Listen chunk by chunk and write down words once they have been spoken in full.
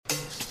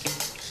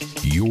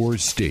Your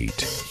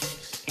state.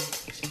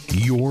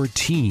 Your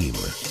team.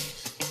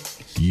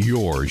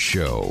 Your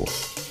show.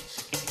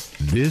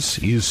 This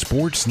is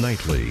Sports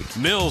Nightly.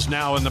 Mills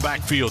now in the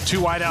backfield.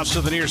 Two wideouts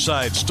to the near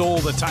side. Stole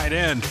the tight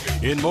end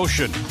in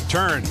motion.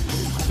 Turn.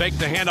 Fake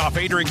the handoff.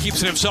 Adrian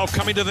keeps it himself.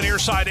 Coming to the near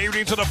side.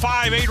 Adrian to the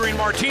 5. Adrian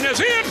Martinez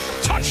in.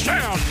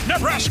 Touchdown,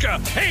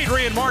 Nebraska.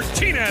 Adrian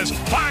Martinez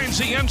finds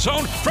the end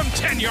zone from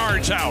 10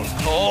 yards out.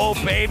 Oh,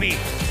 baby.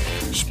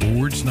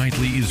 Sports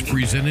Nightly is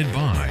presented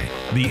by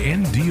the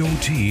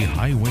NDOT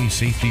Highway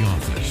Safety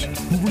Office,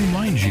 who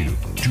reminds you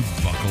to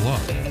buckle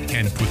up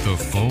and put the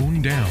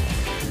phone down.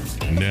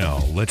 Now,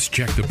 let's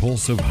check the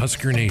pulse of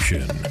Husker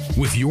Nation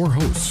with your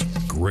hosts,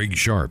 Greg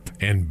Sharp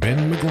and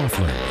Ben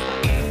McLaughlin.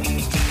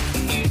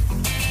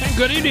 And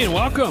good evening.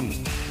 Welcome.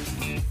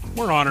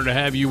 We're honored to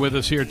have you with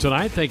us here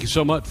tonight. Thank you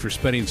so much for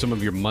spending some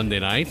of your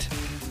Monday night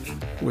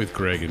with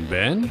Greg and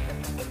Ben.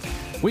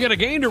 We got a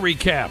game to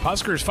recap.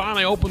 Huskers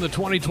finally opened the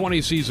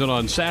 2020 season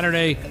on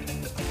Saturday,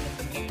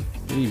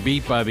 being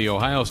beat by the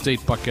Ohio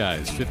State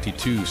Buckeyes,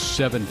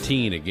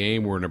 52-17, a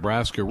game where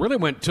Nebraska really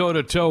went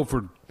toe-to-toe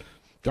for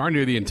darn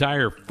near the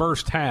entire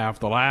first half.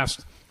 The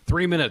last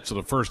 3 minutes of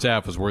the first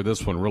half is where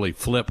this one really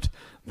flipped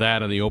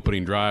that in the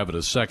opening drive of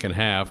the second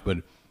half.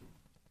 But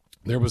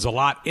there was a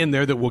lot in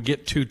there that we'll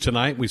get to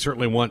tonight. We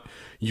certainly want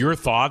your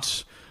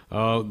thoughts.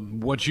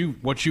 What you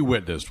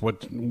witnessed.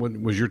 What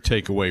was your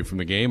takeaway from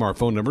the game? Our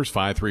phone number is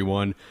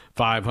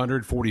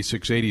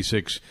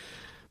 531-500-4686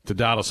 to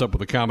dial us up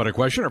with a comment or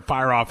question, or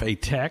fire off a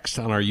text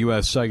on our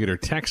U.S. Cellular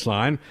text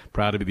line.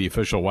 Proud to be the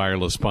official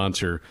wireless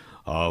sponsor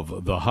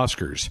of the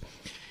Huskers.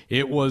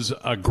 It was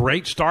a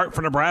great start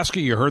for Nebraska.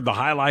 You heard the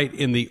highlight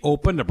in the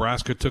open.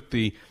 Nebraska took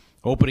the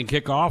opening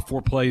kickoff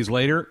 4 plays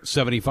later,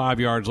 75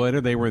 yards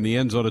later. They were in the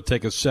end zone to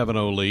take a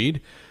 7-0 lead.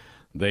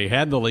 They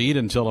had the lead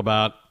until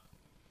about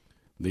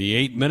the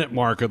 8-minute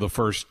mark of the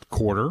first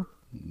quarter.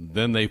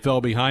 Then they fell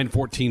behind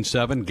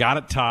 14-7, got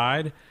it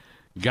tied,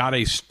 got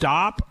a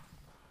stop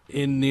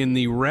in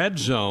the red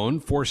zone,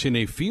 forcing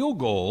a field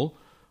goal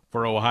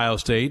for Ohio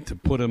State to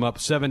put them up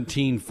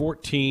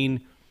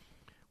 17-14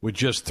 with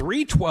just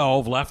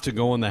 3:12 left to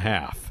go in the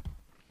half.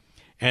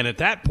 And at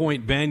that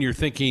point, Ben, you're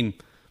thinking,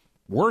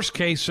 worst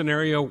case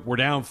scenario, we're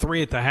down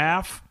 3 at the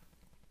half.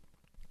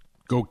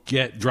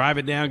 Drive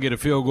it down, get a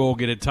field goal,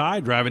 get it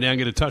tied, drive it down,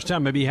 get a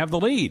touchdown, maybe you have the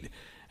lead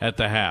at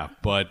the half.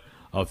 But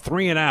a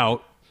 3 and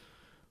out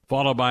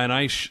followed by a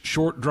nice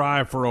short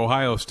drive for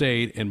Ohio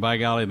State, and by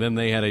golly, then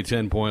they had a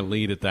 10-point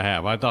lead at the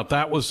half. I thought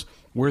that was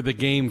where the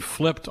game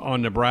flipped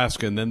on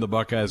Nebraska, and then the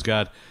Buckeyes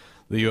got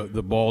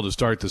the ball to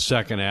start the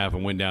second half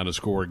and went down to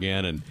score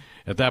again. And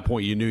at that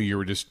point, you knew you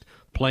were just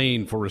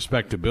playing for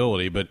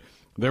respectability. But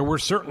there were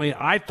certainly,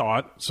 I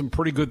thought, some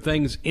pretty good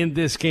things in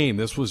this game.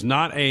 This was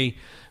not a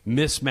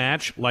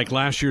mismatch like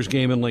last year's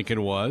game in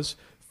Lincoln was.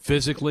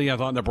 Physically, I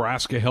thought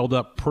Nebraska held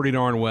up pretty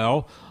darn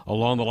well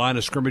along the line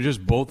of scrimmages,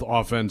 both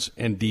offense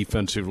and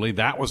defensively.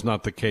 That was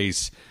not the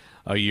case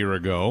a year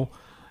ago.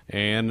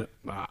 And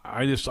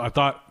I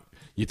thought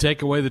you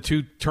take away the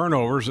 2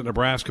 turnovers that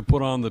Nebraska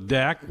put on the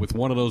deck, with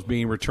one of those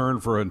being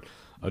returned for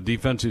a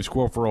defensive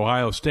score for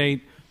Ohio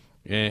State,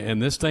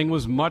 and this thing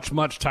was much,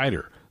 much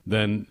tighter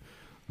than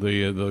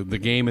the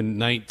game in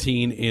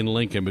 19 in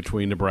Lincoln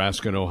between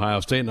Nebraska and Ohio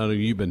State. And I know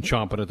you've been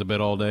chomping at the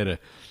bit all day to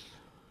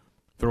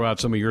throw out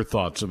some of your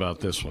thoughts about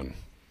this one.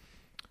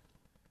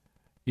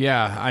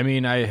 Yeah, I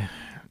mean, I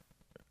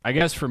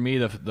guess for me,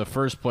 the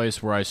first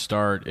place where I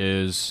start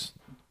is,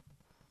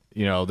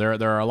 you know,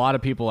 there are a lot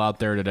of people out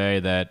there today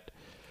that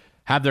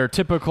have their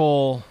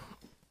typical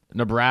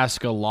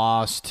Nebraska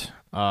lost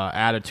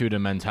attitude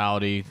and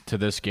mentality to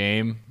this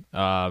game,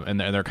 and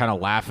they're kind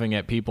of laughing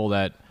at people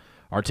that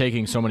are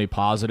taking so many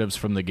positives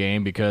from the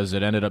game because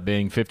it ended up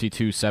being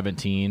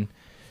 52-17.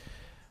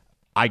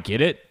 I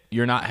get it.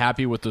 You're not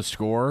happy with the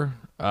score.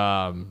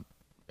 And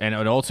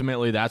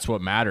ultimately, that's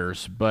what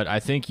matters. But I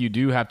think you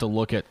do have to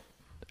look at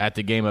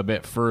the game a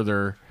bit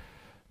further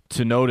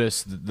to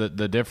notice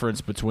the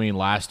difference between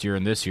last year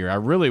and this year. I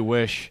really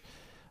wish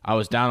I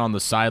was down on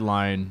the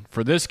sideline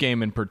for this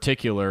game in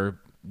particular,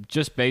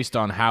 just based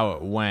on how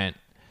it went,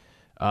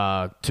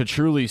 to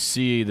truly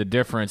see the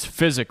difference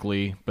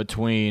physically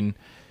between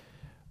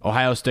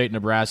Ohio State and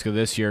Nebraska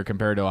this year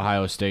compared to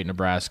Ohio State and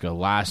Nebraska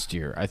last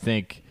year. I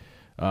think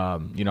I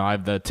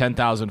have the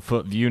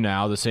 10,000-foot view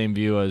now, the same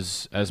view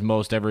as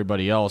most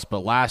everybody else.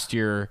 But last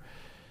year,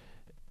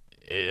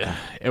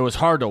 it was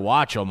hard to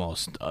watch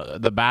almost.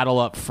 The battle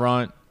up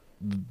front,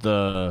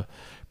 the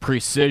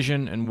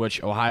precision in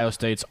which Ohio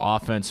State's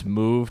offense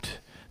moved,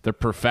 the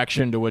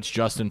perfection to which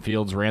Justin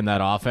Fields ran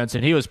that offense.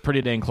 And he was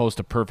pretty dang close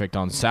to perfect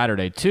on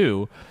Saturday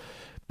too.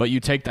 But you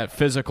take that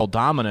physical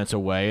dominance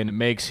away, and it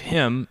makes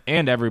him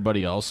and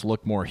everybody else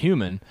look more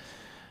human.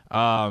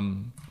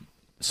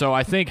 So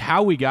I think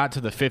how we got to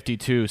the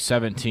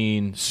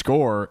 52-17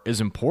 score is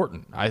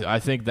important. I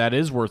think that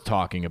is worth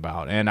talking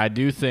about. And I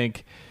do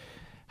think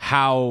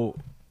how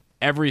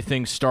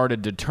everything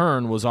started to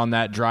turn was on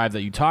that drive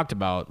that you talked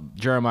about.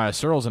 Jeremiah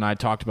Searles and I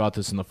talked about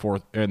this in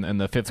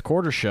the fifth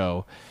quarter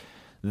show,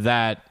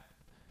 that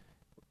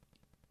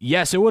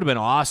yes, it would have been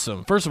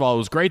awesome. First of all, it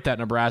was great that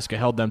Nebraska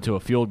held them to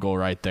a field goal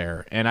right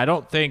there. And I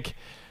don't think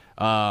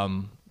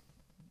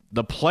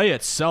the play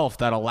itself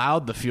that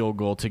allowed the field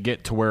goal to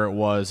get to where it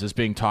was is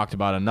being talked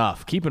about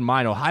enough. Keep in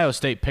mind, Ohio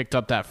State picked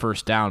up that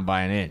first down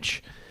by an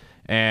inch.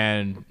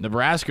 And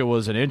Nebraska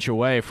was an inch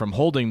away from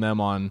holding them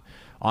on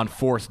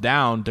fourth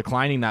down,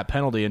 declining that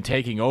penalty and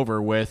taking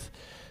over with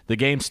the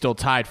game still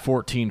tied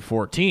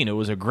 14-14. It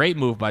was a great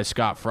move by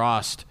Scott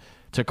Frost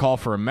to call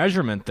for a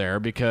measurement there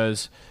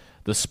because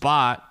the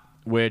spot,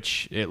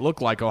 which it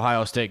looked like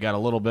Ohio State got a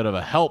little bit of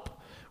a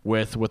help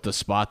with the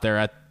spot there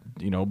at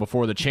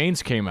before the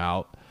chains came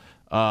out,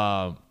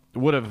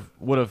 would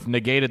have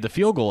negated the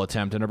field goal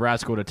attempt, and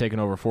Nebraska would have taken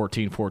over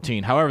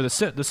 14-14. However,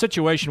 the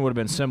situation would have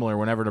been similar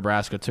whenever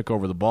Nebraska took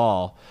over the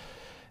ball,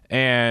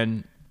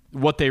 and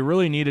what they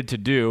really needed to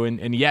do,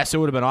 and yes, it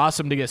would have been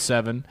awesome to get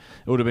 7.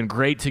 It would have been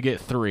great to get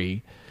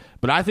 3,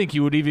 but I think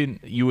you would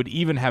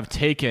even have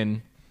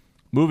taken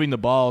moving the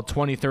ball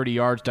 20, 30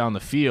 yards down the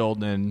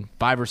field in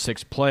 5 or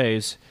 6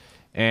 plays,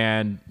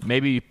 and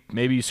maybe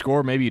you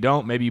score, maybe you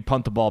don't, maybe you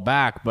punt the ball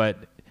back, but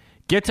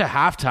get to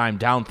halftime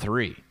down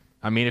 3.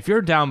 I mean, if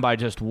you're down by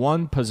just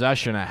 1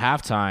 possession at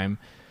halftime,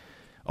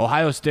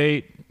 Ohio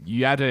State,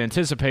 you had to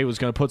anticipate was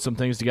going to put some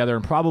things together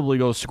and probably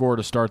go score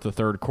to start the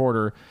third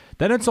quarter.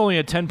 Then it's only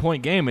a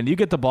 10-point game, and you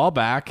get the ball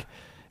back,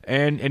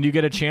 and you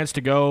get a chance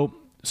to go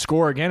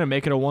score again and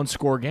make it a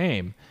 1-score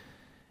game.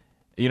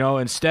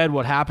 Instead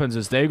what happens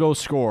is they go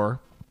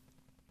score.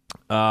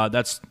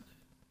 That's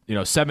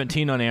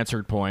 17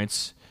 unanswered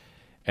points,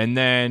 and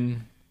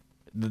then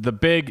the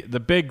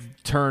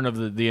big turn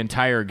of the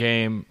entire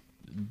game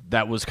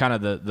that was kind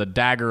of the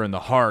dagger in the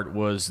heart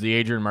was the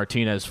Adrian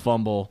Martinez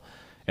fumble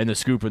and the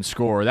scoop and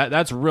score.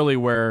 That's really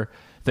where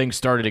things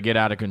started to get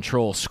out of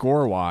control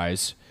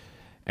score-wise.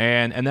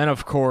 And then,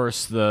 of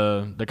course,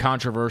 the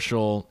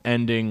controversial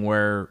ending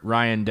where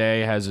Ryan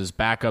Day has his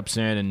backups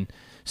in and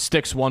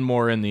sticks one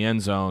more in the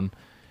end zone.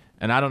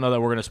 And I don't know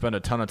that we're going to spend a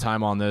ton of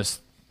time on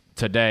this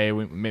today.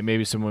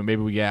 Maybe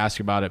we get asked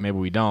about it, maybe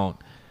we don't.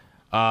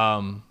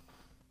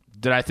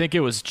 Did I think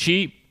it was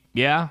cheap?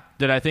 Yeah.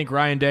 Did I think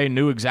Ryan Day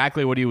knew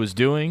exactly what he was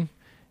doing?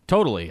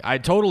 Totally. I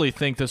totally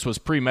think this was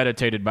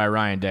premeditated by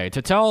Ryan Day.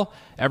 To tell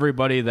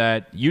everybody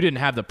that you didn't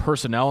have the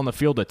personnel on the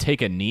field to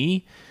take a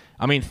knee,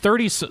 I mean,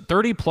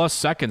 30-plus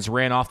seconds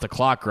ran off the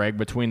clock, Greg,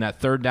 between that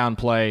third down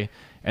play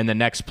and the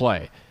next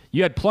play.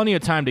 You had plenty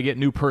of time to get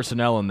new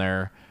personnel in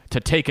there to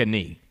take a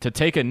knee. To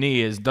take a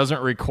knee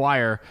doesn't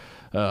require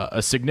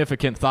a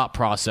significant thought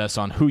process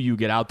on who you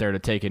get out there to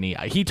take a knee.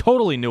 He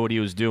totally knew what he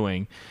was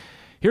doing.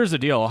 Here's the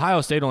deal.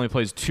 Ohio State only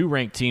plays 2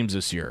 ranked teams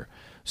this year.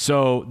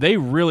 So they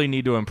really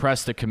need to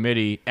impress the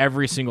committee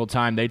every single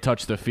time they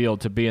touch the field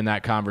to be in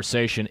that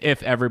conversation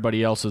if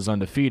everybody else is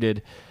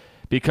undefeated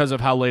because of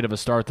how late of a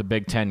start the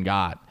Big Ten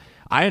got.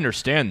 I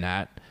understand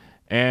that.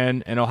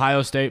 And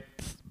Ohio State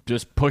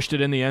just pushed it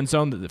in the end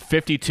zone. The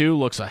 52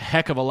 looks a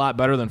heck of a lot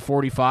better than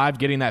 45.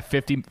 Getting that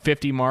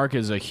 50 mark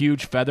is a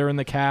huge feather in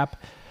the cap.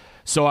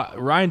 So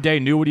Ryan Day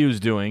knew what he was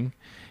doing.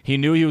 He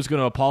knew he was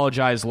going to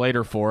apologize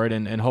later for it,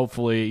 and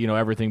hopefully,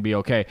 everything be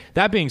okay.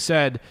 That being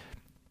said,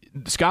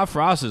 Scott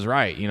Frost is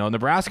right.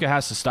 Nebraska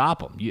has to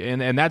stop him,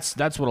 and that's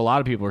what a lot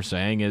of people are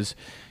saying is,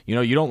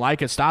 you don't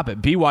like it, stop it.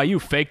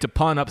 BYU faked a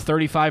punt up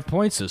 35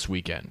 points this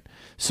weekend.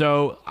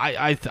 So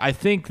I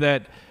think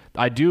that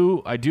I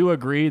do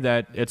agree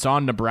that it's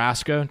on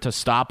Nebraska to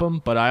stop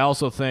him, but I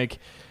also think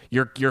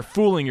you're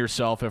fooling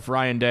yourself if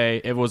Ryan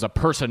Day, it was a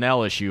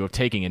personnel issue of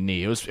taking a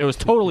knee. It was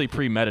totally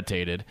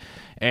premeditated,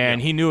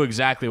 and he knew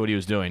exactly what he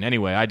was doing.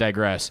 Anyway, I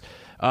digress.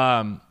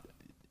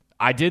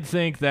 I did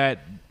think that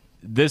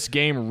this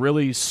game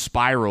really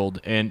spiraled,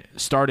 and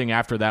starting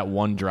after that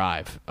one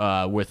drive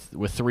with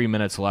 3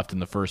 minutes left in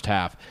the first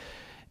half.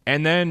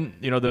 And then,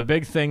 the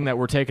big thing that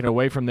we're taking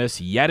away from this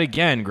yet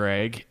again,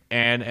 Greg,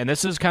 and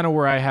this is kind of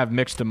where I have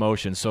mixed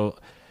emotions. So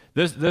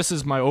this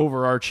is my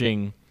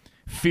overarching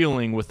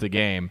feeling with the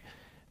game.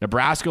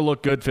 Nebraska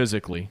looked good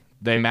physically.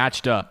 They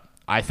matched up.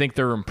 I think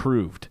they're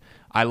improved.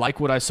 I like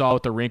what I saw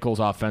with the wrinkles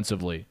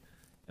offensively.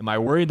 Am I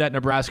worried that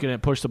Nebraska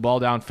didn't push the ball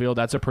downfield?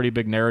 That's a pretty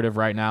big narrative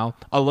right now.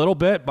 A little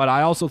bit, but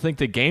I also think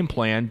the game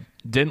plan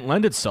didn't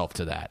lend itself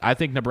to that. I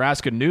think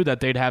Nebraska knew that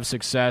they'd have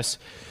success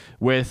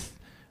with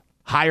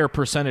higher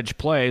percentage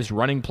plays,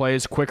 running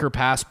plays, quicker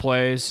pass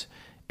plays,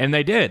 and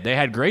they did. They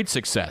had great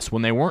success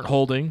when they weren't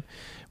holding,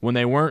 when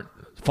they weren't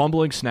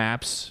fumbling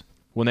snaps,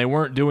 when they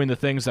weren't doing the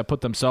things that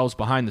put themselves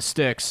behind the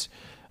sticks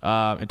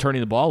and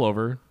turning the ball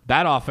over.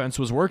 That offense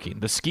was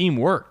working. The scheme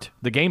worked.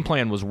 The game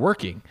plan was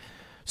working.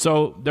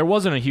 So there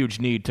wasn't a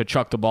huge need to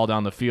chuck the ball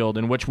down the field,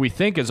 in which we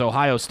think is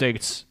Ohio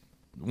State's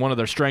one of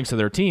their strengths of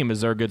their team is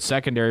their good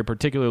secondary,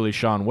 particularly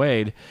Shaun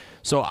Wade.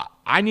 So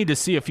I need to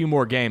see a few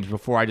more games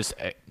before I just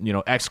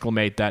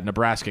exclamate that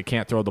Nebraska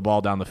can't throw the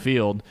ball down the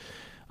field.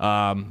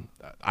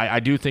 I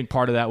do think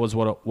part of that was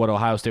what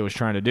Ohio State was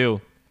trying to do.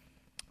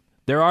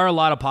 There are a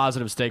lot of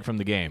positives to take from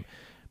the game,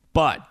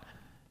 but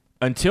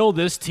until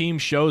this team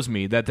shows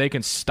me that they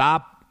can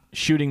stop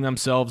shooting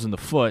themselves in the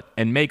foot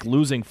and make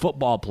losing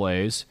football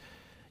plays,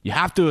 you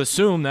have to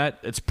assume that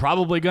it's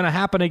probably going to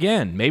happen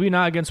again. Maybe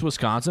not against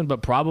Wisconsin,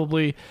 but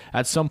probably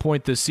at some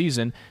point this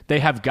season. They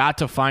have got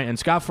to find, and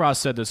Scott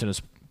Frost said this in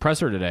his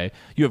presser today,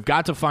 you have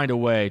got to find a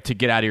way to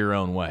get out of your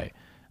own way.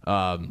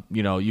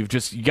 You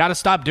got to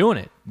stop doing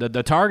it.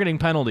 The targeting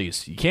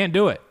penalties, you can't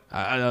do it.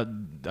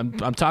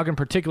 I'm talking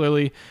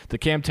particularly the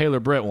Cam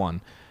Taylor-Britt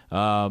one.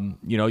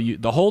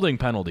 The holding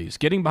penalties,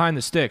 getting behind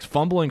the sticks,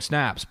 fumbling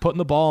snaps, putting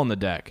the ball on the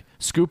deck,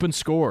 scooping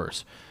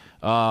scores.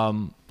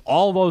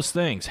 All those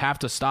things have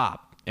to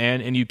stop.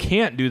 And you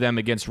can't do them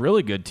against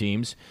really good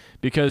teams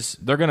because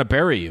they're going to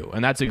bury you.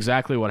 And that's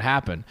exactly what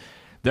happened.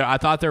 I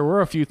thought there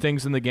were a few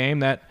things in the game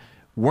that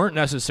weren't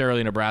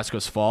necessarily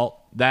Nebraska's fault,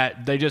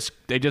 that they just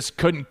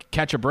couldn't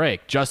catch a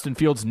break. Justin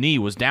Fields' knee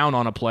was down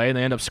on a play, and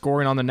they end up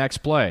scoring on the next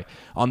play.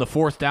 On the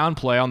fourth down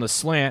play on the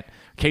slant,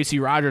 Casey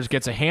Rogers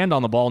gets a hand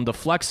on the ball and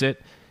deflects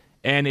it,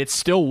 and it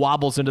still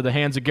wobbles into the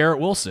hands of Garrett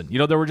Wilson.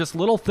 There were just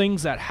little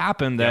things that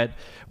happened that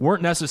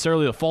weren't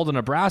necessarily the fault of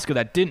Nebraska,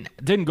 that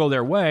didn't go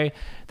their way,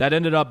 that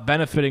ended up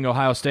benefiting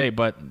Ohio State.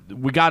 But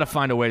we got to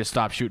find a way to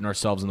stop shooting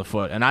ourselves in the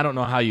foot, and I don't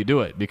know how you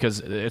do it because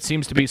it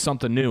seems to be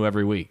something new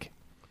every week.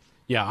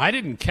 Yeah, I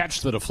didn't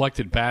catch the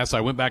deflected pass.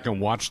 I went back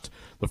and watched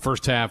the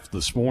first half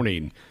this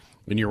morning,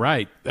 and you're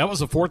right. That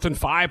was a 4th and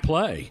 5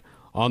 play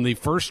on the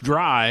first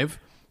drive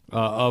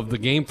of the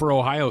game for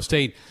Ohio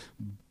State.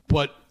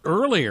 But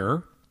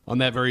earlier on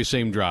that very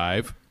same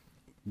drive,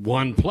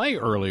 one play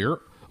earlier,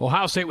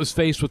 Ohio State was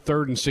faced with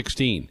 3rd and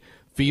 16.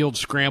 Fields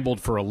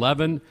scrambled for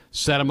 11,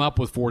 set him up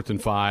with 4th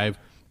and 5.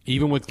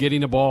 Even with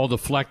getting the ball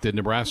deflected,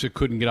 Nebraska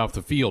couldn't get off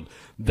the field.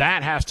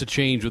 That has to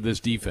change with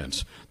this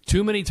defense.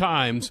 Too many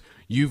times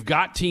you've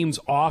got teams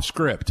off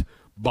script,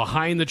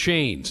 behind the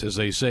chains, as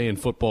they say in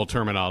football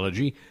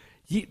terminology.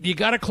 You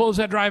got to close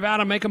that drive out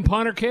and make them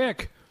punt or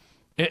kick.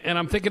 And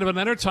I'm thinking of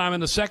another time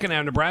in the second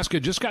half, Nebraska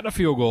just got a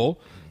field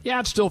goal. Yeah,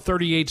 it's still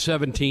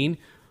 38-17,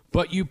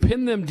 but you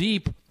pin them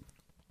deep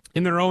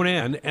in their own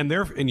end, and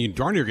you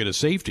darn near get a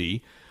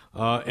safety.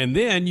 And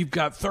then you've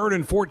got 3rd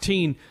and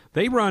 14.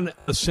 They run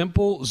a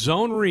simple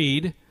zone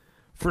read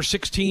for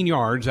 16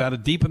 yards out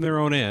of deep in their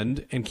own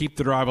end and keep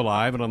the drive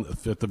alive. And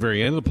at the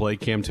very end of the play,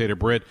 Cam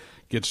Taylor-Britt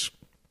gets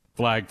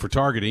flagged for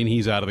targeting.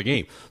 He's out of the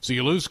game. So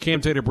you lose Cam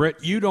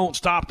Taylor-Britt. You don't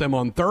stop them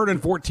on 3rd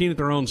and 14 at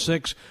their own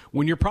 6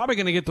 when you're probably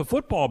going to get the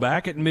football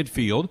back at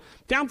midfield.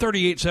 Down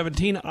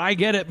 38-17, I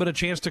get it, but a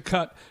chance to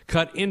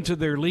cut into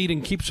their lead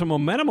and keep some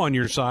momentum on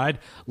your side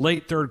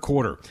late third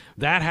quarter.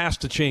 That has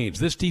to change.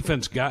 This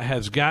defense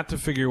has got to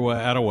figure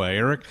out a way.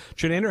 Eric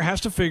Chinander has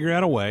to figure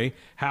out a way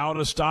how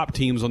to stop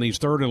teams on these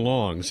 3rd and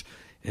longs.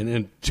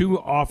 And too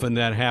often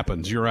that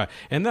happens. You're right.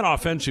 And then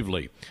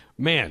offensively,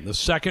 man, the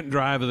second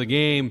drive of the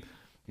game,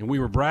 and we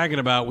were bragging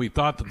about, we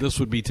thought that this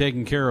would be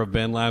taken care of,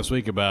 Ben, last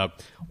week,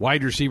 about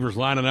wide receivers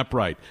lining up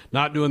right,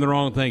 not doing the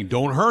wrong thing.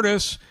 Don't hurt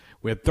us.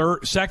 We had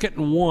 2nd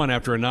and 1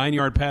 after a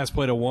 9-yard pass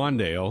play to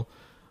Wandale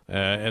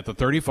at the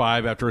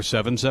 35 after a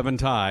 7-7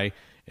 tie,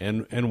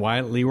 and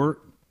Wyatt Lewer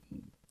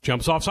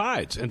jumps off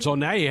sides. And so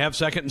now you have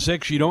 2nd and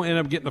 6. You don't end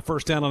up getting the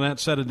first down on that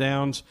set of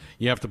downs.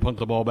 You have to punt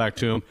the ball back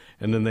to them,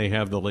 and then they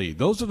have the lead.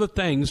 Those are the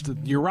things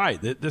that you're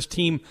right. That this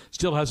team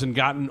still hasn't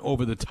gotten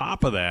over the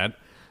top of that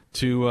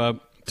to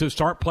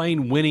start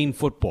playing winning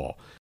football.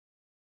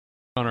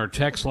 On our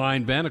text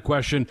line, Ben, a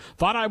question.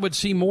 Thought I would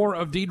see more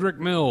of Dedrick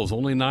Mills,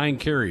 only 9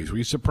 carries. Were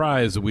you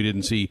surprised that we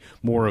didn't see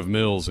more of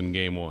Mills in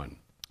game 1?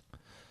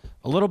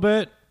 A little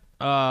bit.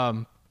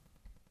 I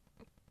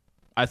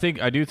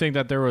do think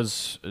that there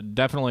was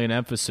definitely an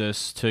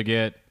emphasis to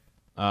get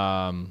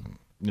a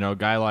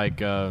guy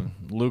like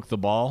Luke the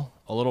ball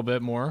a little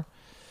bit more.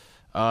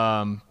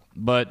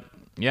 But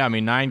yeah,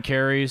 9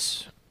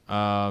 carries.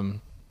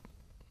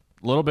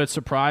 A little bit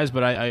surprised,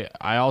 but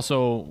I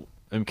also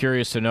am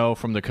curious to know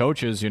from the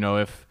coaches,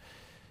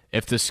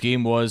 if the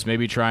scheme was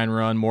maybe try and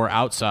run more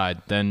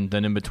outside than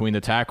in between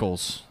the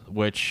tackles,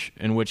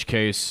 in which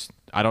case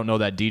I don't know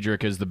that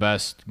Dedrick is the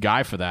best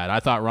guy for that. I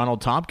thought Ronald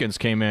Tompkins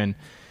came in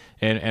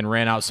and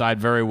ran outside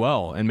very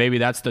well, and maybe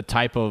that's the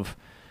type of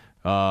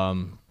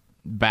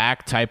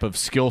type of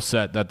skill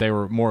set that they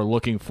were more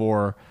looking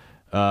for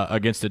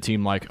against a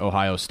team like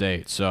Ohio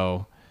State.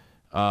 So.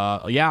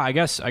 I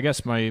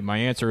guess my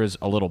answer is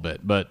a little bit,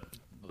 but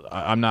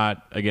I'm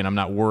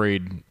not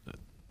worried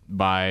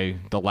by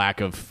the lack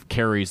of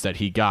carries that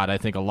he got. I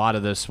think a lot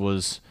of this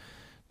was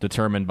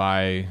determined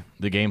by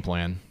the game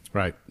plan.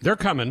 Right. They're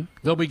coming.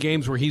 There'll be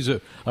games where he's a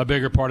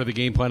bigger part of the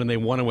game plan and they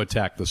want to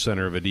attack the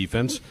center of a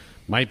defense.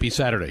 Might be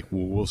Saturday.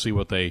 We'll see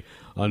what they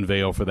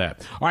unveil for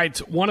that. All right,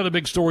 one of the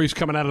big stories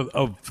coming out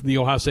of the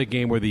Ohio State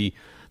game were the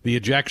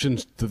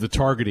ejections to the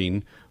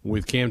targeting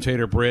with Cam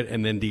Taylor-Britt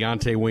and then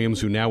Deontay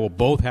Williams, who now will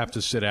both have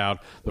to sit out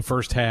the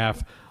first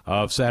half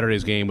of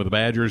Saturday's game with the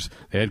Badgers.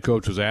 The head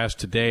coach was asked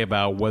today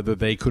about whether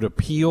they could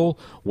appeal.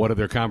 What have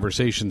their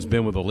conversations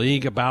been with the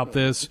league about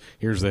this?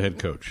 Here's the head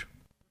coach.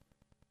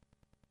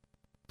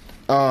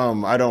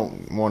 I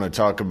don't want to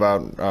talk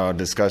about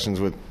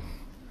discussions with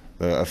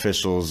the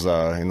officials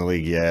in the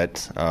league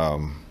yet.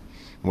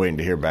 Waiting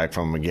to hear back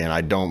from them again.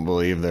 I don't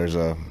believe there's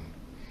a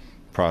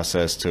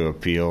process to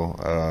appeal.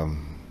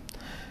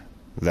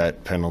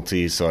 that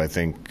penalty. So I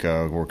think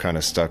we're kind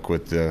of stuck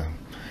with the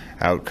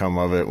outcome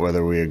of it,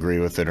 whether we agree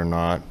with it or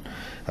not.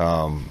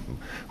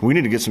 We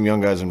need to get some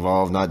young guys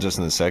involved, not just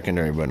in the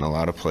secondary, but in a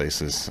lot of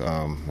places.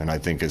 And I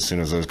think as soon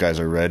as those guys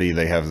are ready,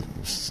 we have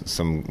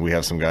some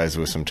guys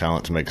with some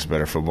talent to make us a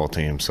better football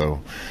team.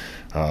 So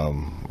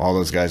all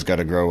those guys got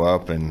to grow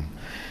up, and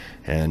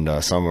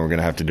some are going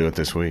to have to do it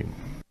this week.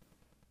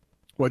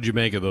 What'd you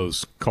make of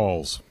those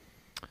calls?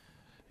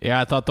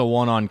 Yeah, I thought the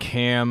one on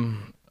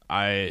Cam,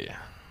 I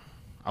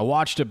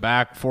watched it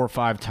back 4 or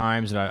 5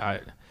 times, and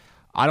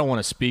I don't want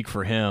to speak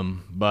for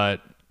him,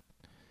 but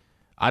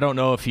I don't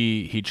know if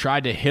he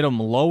tried to hit him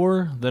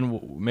lower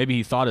than maybe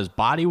he thought his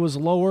body was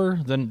lower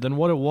than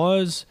what it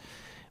was.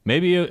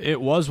 Maybe it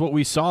was what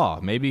we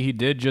saw. Maybe he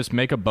did just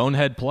make a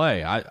bonehead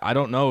play. I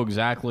don't know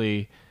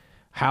exactly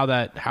how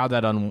that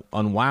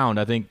unwound.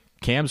 I think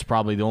Cam's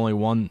probably the only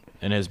one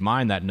in his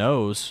mind that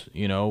knows,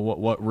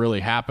 what really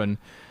happened.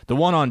 The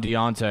one on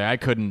Deontay,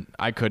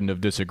 I couldn't have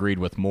disagreed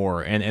with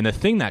more. And the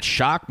thing that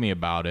shocked me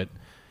about it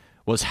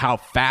was how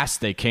fast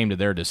they came to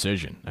their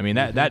decision. I mean,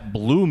 that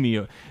blew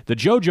me. The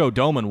JoJo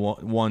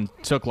Domann one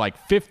took like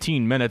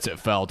 15 minutes, it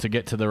felt, to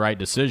get to the right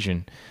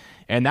decision.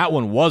 And that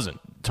one wasn't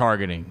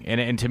targeting.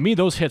 And to me,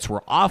 those hits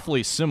were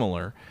awfully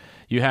similar.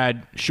 You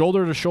had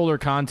shoulder-to-shoulder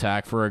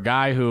contact for a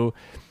guy who,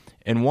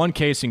 in one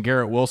case in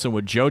Garrett Wilson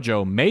with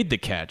JoJo, made the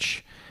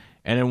catch.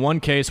 And in one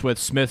case with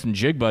Smith and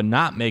Jigba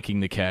not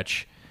making the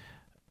catch.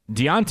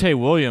 Deontay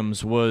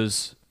Williams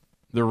was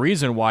the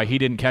reason why he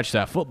didn't catch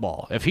that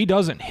football. If he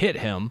doesn't hit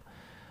him,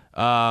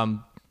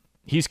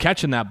 he's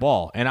catching that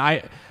ball. And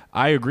I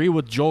agree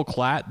with Joel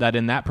Klatt that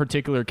in that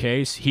particular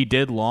case, he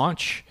did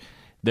launch.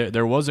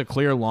 There was a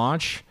clear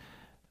launch,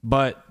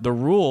 but the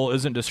rule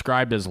isn't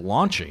described as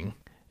launching.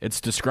 It's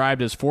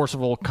described as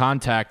forcible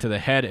contact to the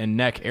head and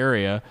neck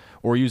area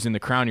or using the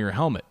crown of your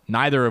helmet,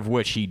 neither of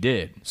which he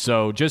did.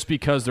 So just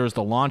because there's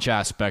the launch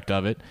aspect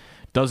of it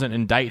doesn't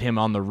indict him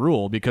on the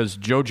rule, because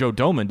JoJo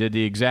Domann did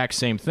the exact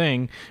same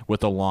thing with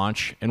the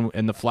launch,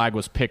 and the flag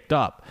was picked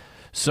up.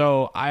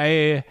 So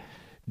I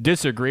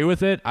disagree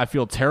with it. I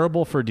feel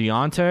terrible for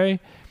Deontay.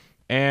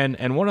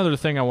 And one other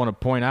thing I want to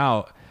point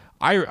out,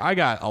 I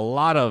got a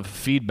lot of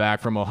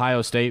feedback from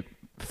Ohio State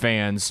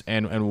fans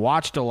and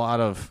watched a lot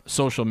of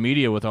social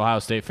media with Ohio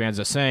State fans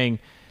that saying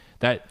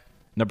that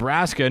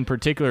Nebraska, in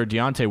particular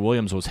Deontay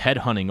Williams, was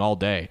headhunting all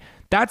day.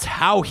 That's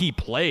how he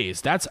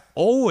plays. That's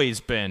always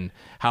been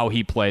how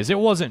he plays. It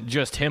wasn't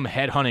just him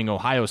headhunting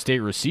Ohio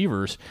State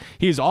receivers.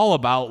 He's all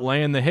about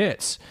laying the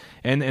hits.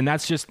 And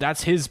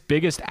that's his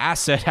biggest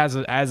asset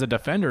as a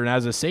defender and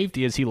as a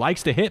safety, is he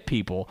likes to hit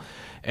people.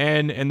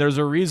 And there's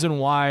a reason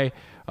why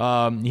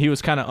he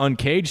was kind of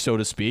uncaged, so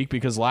to speak,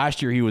 because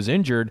last year he was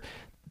injured.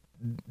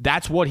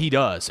 That's what he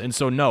does. And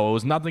so, no, it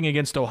was nothing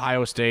against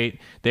Ohio State.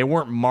 They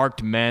weren't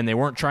marked men. They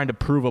weren't trying to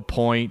prove a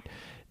point.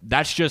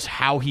 That's just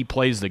how he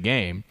plays the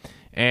game.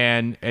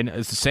 And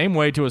it's the same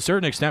way to a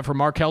certain extent for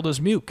Markel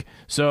Dismuke.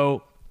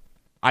 So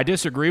I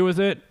disagree with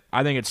it.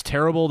 I think it's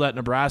terrible that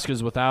Nebraska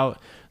is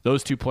without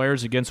those 2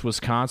 players against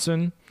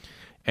Wisconsin.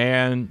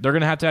 And they're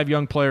going to have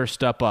young players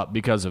step up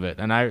because of it.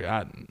 And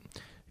I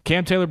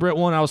Cam Taylor-Britt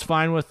one I was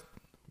fine with.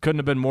 Couldn't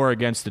have been more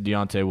against the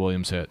Deontay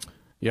Williams hit.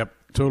 Yep,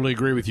 totally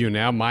agree with you.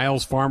 Now,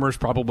 Miles Farmer's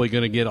probably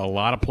going to get a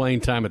lot of playing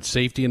time at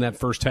safety in that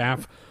first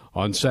half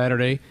on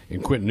Saturday,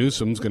 and Quentin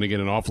Newsom's going to get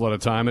an awful lot of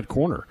time at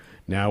corner.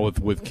 Now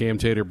with Cam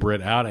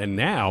Taylor-Britt out, and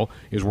now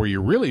is where you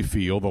really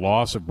feel the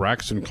loss of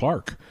Braxton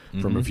Clark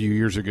from a few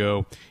years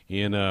ago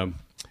in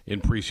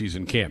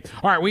preseason camp.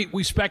 All right,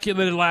 we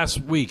speculated last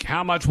week,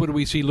 how much would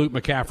we see Luke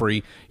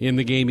McCaffrey in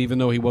the game, even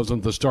though he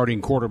wasn't the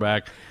starting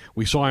quarterback?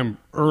 We saw him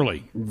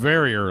early,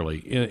 very early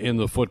in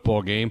the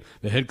football game.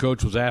 The head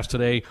coach was asked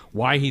today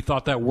why he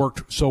thought that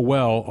worked so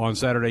well on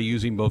Saturday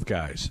using both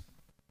guys.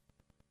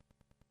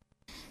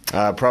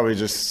 Probably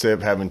just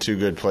SIP having 2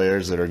 good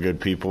players that are good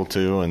people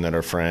too, and that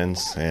are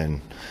friends,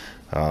 and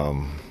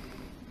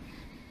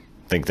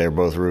think they're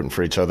both rooting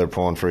for each other,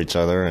 pulling for each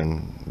other,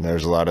 and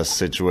there's a lot of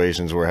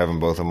situations where having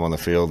both of them on the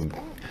field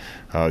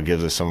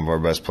gives us some of our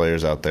best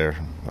players out there.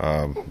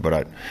 But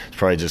it's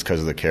probably just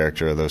because of the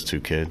character of those 2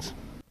 kids.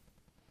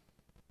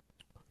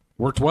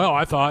 Worked well,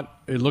 I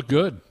thought. It looked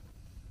good.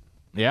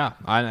 Yeah,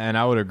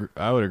 I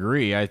would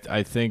agree.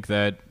 I think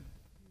that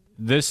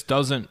this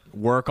doesn't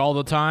work all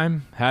the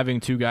time, having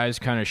 2 guys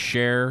kind of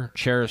share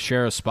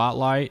a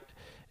spotlight.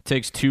 It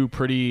takes 2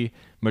 pretty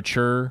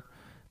mature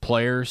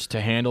players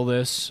to handle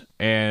this,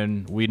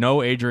 and we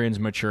know Adrian's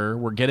mature.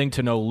 We're getting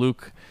to know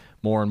Luke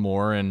more and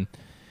more, and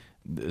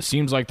it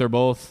seems like they're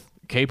both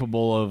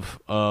capable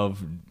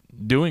of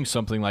doing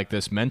something like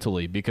this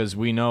mentally, because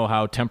we know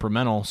how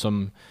temperamental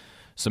some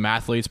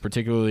athletes,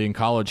 particularly in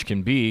college,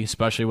 can be,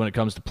 especially when it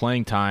comes to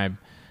playing time.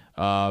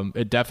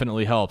 It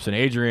definitely helps. And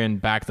Adrian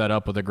backed that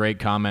up with a great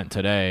comment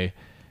today,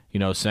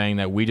 saying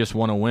that we just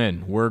want to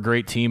win. We're a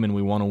great team and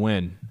we want to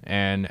win.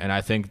 And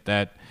I think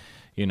that,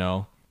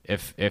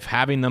 if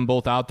having them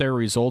both out there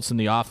results in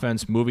the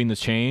offense moving the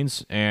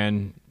chains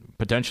and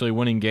potentially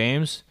winning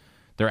games,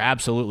 they're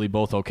absolutely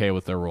both okay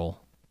with their role.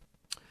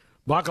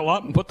 Buckle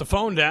up and put the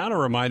phone down. A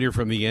reminder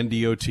from the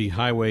NDOT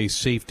Highway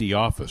Safety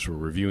Office. We're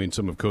reviewing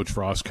some of Coach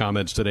Frost's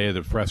comments today at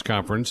the press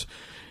conference.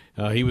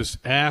 He was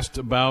asked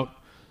about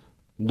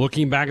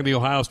looking back at the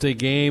Ohio State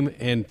game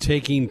and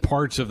taking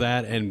parts of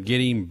that and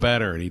getting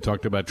better. And he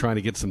talked about trying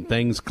to get some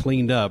things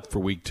cleaned up for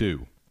week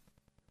 2.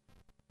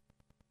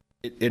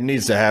 It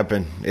needs to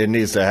happen. It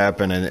needs to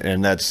happen.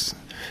 And that's,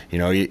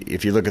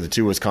 if you look at the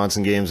 2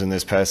 Wisconsin games in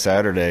this past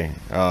Saturday,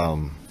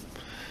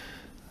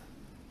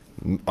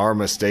 our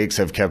mistakes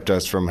have kept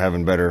us from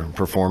having better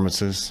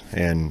performances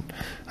and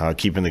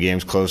keeping the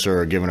games closer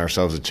or giving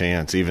ourselves a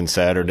chance. Even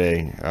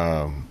Saturday,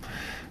 a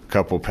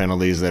couple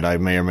penalties that I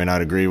may or may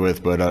not agree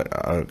with, but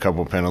a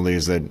couple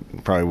penalties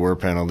that probably were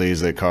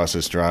penalties that cost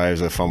us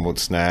drives, a fumbled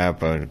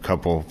snap, a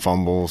couple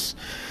fumbles.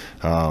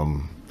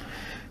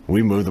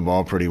 We moved the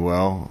ball pretty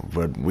well,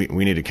 but we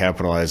need to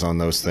capitalize on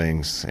those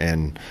things.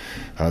 And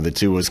the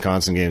 2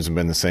 Wisconsin games have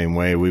been the same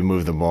way. We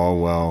moved the ball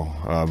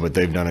well, but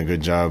they've done a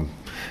good job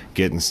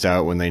getting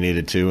stout when they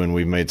needed to, and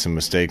we've made some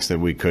mistakes that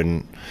we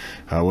couldn't.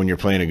 When you're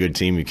playing a good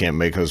team, you can't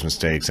make those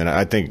mistakes. And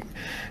I think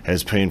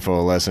as painful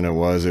a lesson it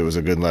was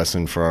a good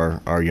lesson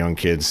for our young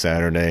kids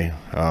Saturday.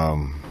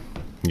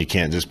 You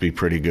can't just be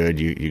pretty good.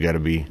 You got to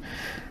be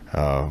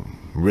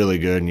really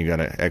good, and you got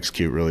to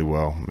execute really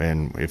well.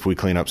 And if we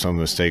clean up some of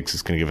the mistakes,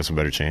 it's going to give us a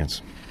better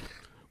chance.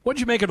 What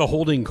did you make of the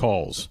holding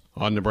calls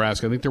on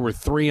Nebraska? I think there were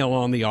 3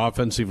 along the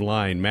offensive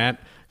line.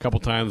 Matt, a couple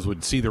times,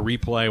 would see the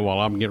replay while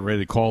I'm getting ready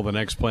to call the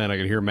next play, and I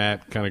could hear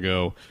Matt kind of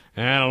go,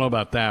 I don't know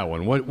about that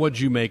one. What did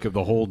you make of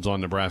the holds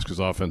on Nebraska's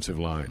offensive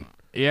line?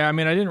 Yeah, I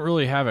mean, I didn't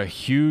really have a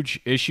huge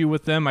issue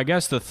with them. I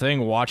guess the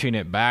thing watching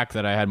it back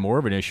that I had more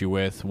of an issue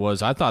with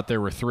was I thought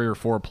there were 3 or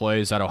 4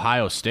 plays that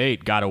Ohio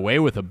State got away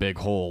with a big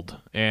hold.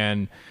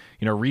 And,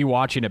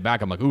 rewatching it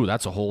back, I'm like, ooh,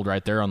 that's a hold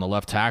right there on the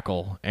left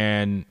tackle.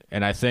 And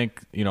I think,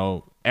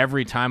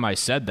 every time I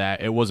said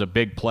that, it was a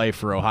big play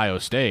for Ohio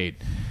State.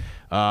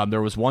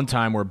 There was one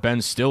time where Ben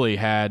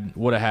Stilley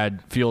would have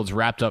had Fields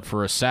wrapped up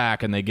for a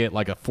sack, and they get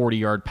like a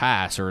 40-yard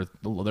pass, or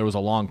there was a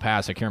long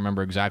pass. I can't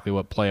remember exactly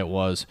what play it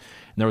was.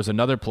 And there was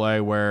another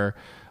play where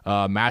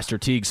Master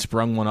Teague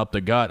sprung one up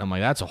the gut. I'm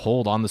like, that's a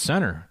hold on the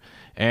center.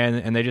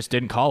 And they just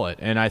didn't call it.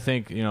 And I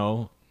think,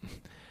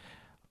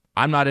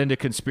 I'm not into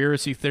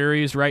conspiracy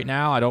theories right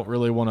now. I don't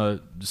really want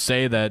to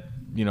say that,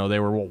 they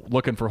were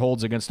looking for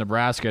holds against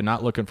Nebraska,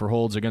 not looking for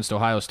holds against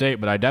Ohio State.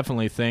 But I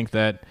definitely think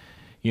that,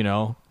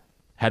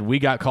 had we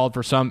got called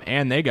for some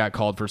and they got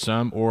called for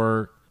some,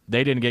 or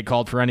they didn't get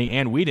called for any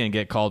and we didn't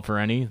get called for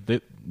any,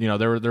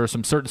 there were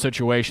some certain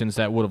situations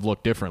that would have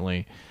looked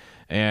differently.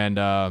 And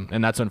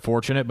that's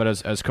unfortunate. But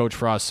as Coach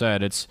Frost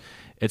said, it's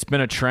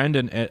been a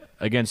trend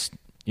against,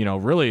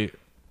 really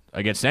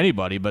against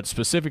anybody, but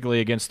specifically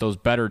against those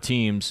better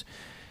teams.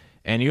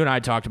 And you and I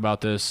talked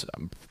about this,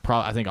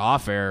 I think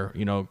off air,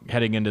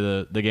 heading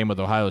into the game with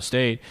Ohio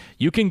State.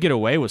 You can get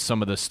away with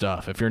some of this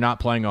stuff if you're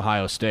not playing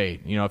Ohio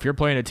State. If you're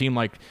playing a team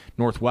like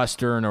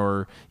Northwestern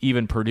or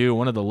even Purdue,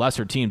 one of the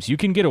lesser teams, you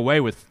can get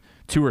away with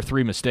 2 or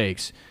 3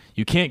 mistakes.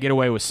 You can't get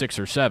away with 6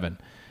 or 7.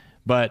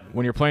 But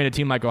when you're playing a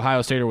team like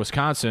Ohio State or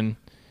Wisconsin,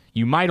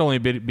 you might only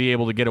be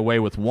able to get away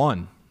with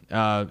 1.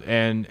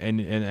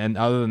 And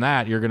other than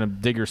that, you're going to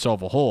dig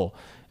yourself a hole.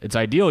 It's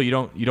ideal you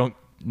don't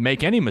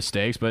make any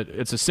mistakes, but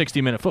it's a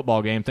 60-minute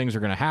football game. Things are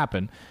going to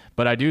happen.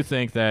 But I do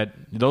think that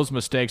those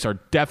mistakes are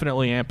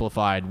definitely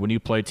amplified when you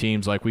play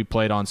teams like we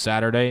played on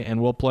Saturday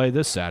and we'll play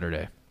this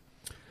Saturday.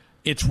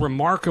 It's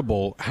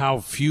remarkable how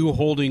few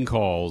holding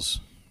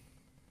calls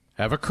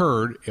have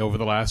occurred over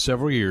the last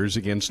several years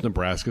against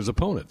Nebraska's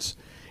opponents.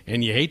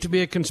 And you hate to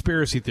be a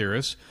conspiracy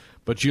theorist,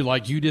 but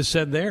like you just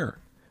said there,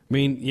 I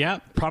mean,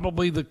 yeah,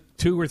 probably the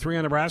 2 or 3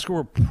 on Nebraska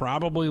were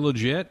probably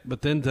legit,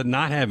 but then to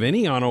not have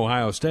any on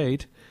Ohio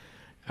State,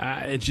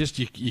 it's just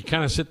you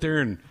kind of sit there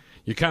and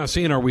you're kind of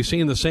seeing, are we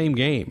seeing the same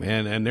game?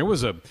 And it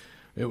was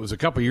a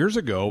couple years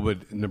ago,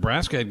 but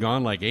Nebraska had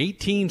gone like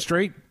 18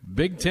 straight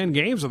Big Ten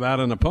games without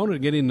an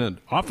opponent getting an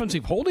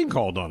offensive holding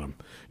called on them.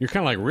 You're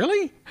kind of like,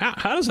 really?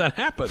 How does that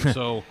happen?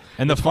 So,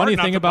 and the funny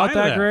thing about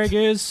that, Greg,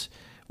 is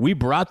we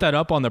brought that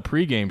up on the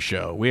pregame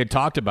show. We had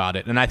talked about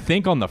it, and I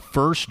think on the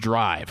first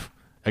drive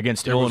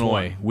against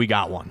Illinois, we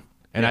got one.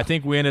 And I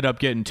think we ended up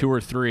getting 2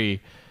 or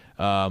 3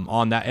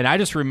 on that. And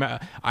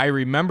I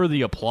remember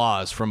the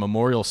applause from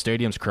Memorial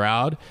Stadium's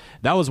crowd.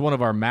 That was one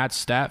of our Matt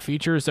stat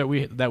features that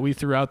we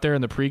threw out there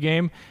in the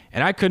pregame.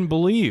 And I couldn't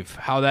believe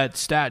how that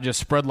stat just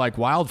spread like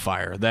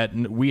wildfire, that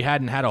we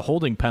hadn't had a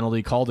holding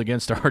penalty called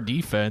against our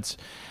defense.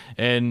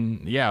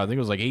 And I think it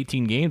was like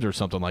 18 games or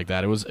something like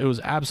that. It was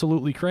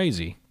absolutely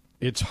crazy.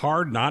 It's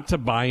hard not to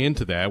buy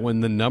into that when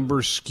the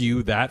numbers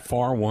skew that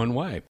far one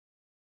way.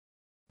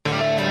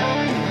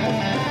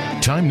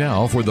 Time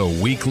now for the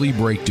weekly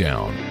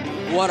breakdown.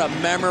 What a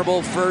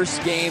memorable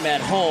first game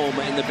at home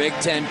in the Big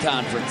Ten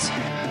Conference.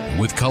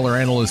 With color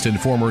analyst and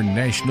former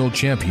national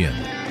champion.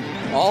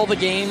 All the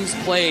games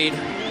played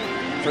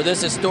for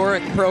this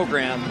historic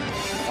program,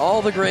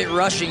 all the great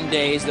rushing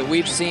days that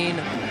we've seen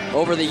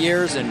over the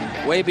years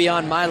and way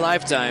beyond my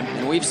lifetime,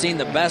 and we've seen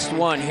the best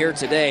one here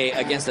today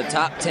against a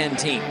top 10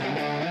 team.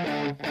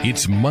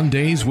 It's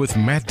Mondays with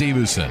Matt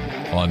Davison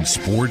on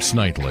Sports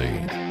Nightly.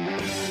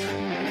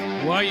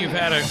 Well, you've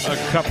had a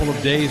couple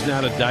of days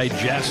now to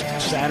digest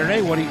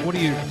Saturday. What do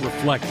you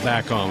reflect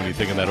back on when you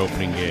think of that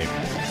opening game?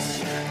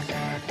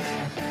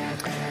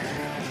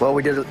 Well,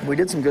 we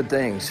did some good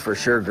things for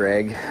sure,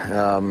 Greg.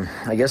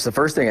 I guess the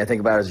first thing I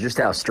think about is just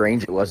how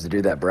strange it was to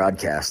do that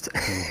broadcast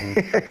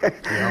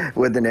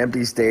with an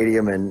empty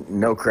stadium and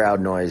no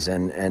crowd noise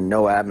and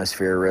no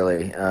atmosphere,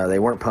 really. They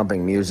weren't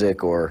pumping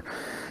music or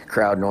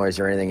crowd noise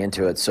or anything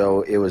into it,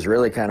 so it was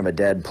really kind of a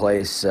dead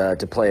place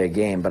to play a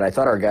game. But I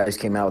thought our guys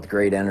came out with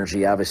great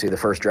energy. Obviously, the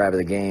first drive of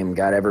the game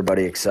got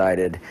everybody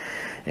excited,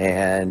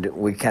 and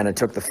we kind of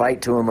took the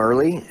fight to them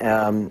early.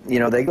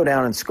 They go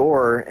down and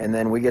score, and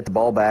then we get the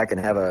ball back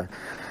and have a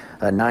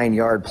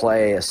 9-yard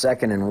play, a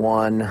 2nd and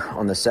 1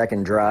 on the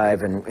second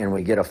drive, and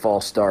we get a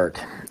false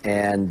start.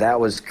 And that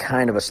was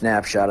kind of a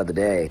snapshot of the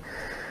day.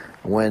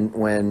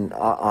 When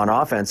on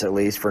offense, at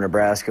least for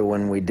Nebraska,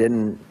 when we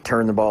didn't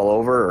turn the ball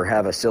over or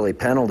have a silly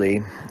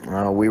penalty,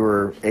 we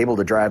were able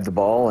to drive the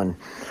ball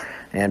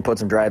and put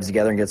some drives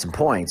together and get some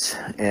points.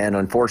 And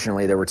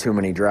unfortunately, there were too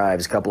many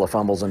drives, a couple of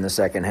fumbles in the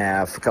second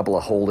half, a couple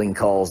of holding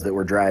calls that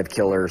were drive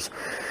killers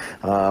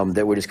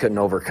that we just couldn't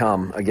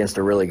overcome against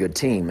a really good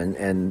team.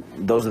 And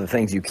those are the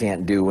things you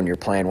can't do when you're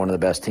playing one of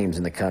the best teams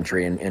in the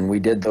country. And we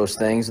did those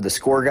things. The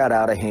score got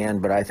out of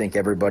hand, but I think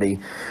everybody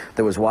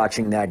that was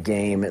watching that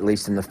game, at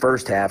least in the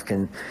first half,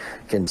 can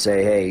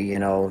say, hey,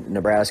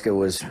 Nebraska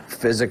was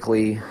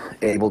physically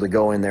able to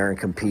go in there and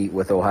compete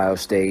with Ohio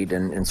State.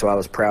 And so I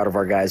was proud of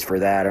our guys for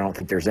that. I don't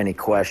think there's any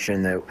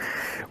question that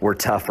we're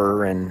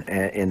tougher and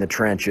in the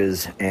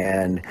trenches,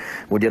 and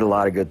we did a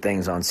lot of good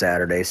things on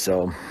Saturday.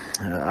 So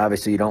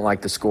obviously you don't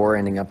like the score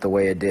ending up the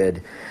way it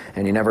did,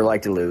 and you never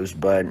like to lose,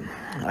 but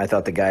I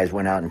thought the guys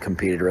went out and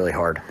competed really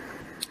hard.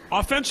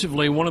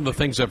 Offensively, one of the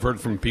things I've heard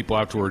from people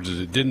afterwards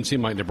is it didn't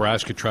seem like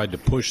Nebraska tried to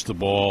push the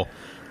ball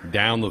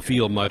down the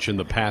field much in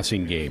the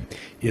passing game.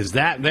 Is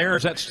that there?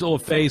 Is that still a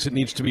phase that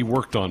needs to be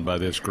worked on by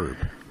this group?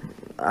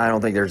 I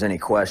don't think there's any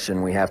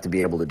question we have to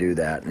be able to do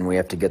that, and we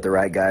have to get the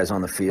right guys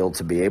on the field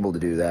to be able to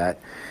do that.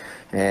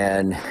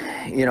 And,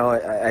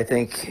 I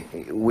think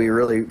we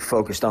really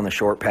focused on the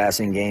short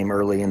passing game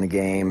early in the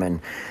game,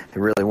 and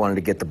really wanted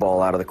to get the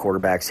ball out of the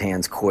quarterback's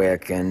hands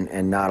quick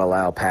and not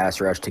allow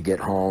pass rush to get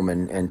home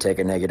and take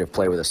a negative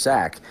play with a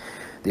sack.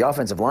 The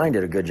offensive line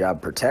did a good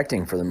job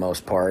protecting for the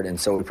most part, and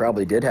so we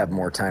probably did have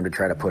more time to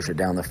try to push it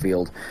down the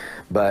field.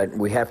 But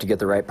we have to get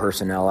the right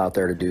personnel out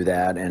there to do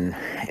that.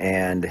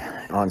 And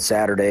on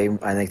Saturday,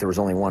 I think there was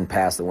only one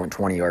pass that went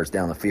 20 yards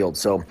down the field.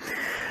 So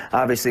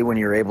obviously when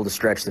you're able to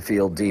stretch the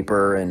field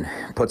deeper and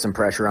put some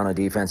pressure on a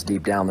defense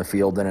deep down the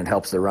field, then it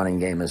helps the running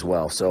game as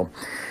well. So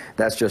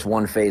that's just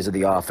one phase of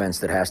the offense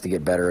that has to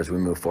get better as we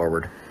move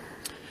forward.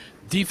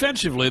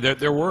 Defensively,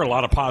 there were a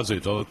lot of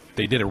positives.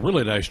 They did a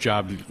really nice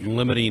job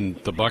limiting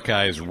the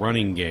Buckeyes'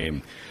 running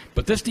game.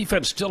 But this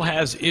defense still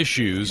has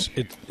issues,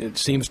 it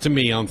seems to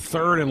me, on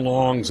 3rd and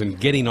longs and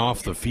getting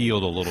off the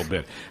field a little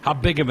bit. How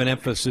big of an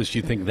emphasis do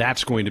you think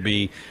that's going to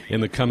be in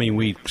the coming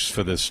weeks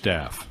for this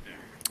staff?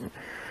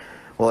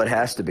 Well, it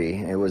has to be.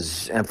 It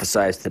was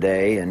emphasized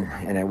today,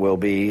 and it will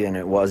be, and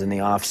it was in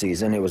the off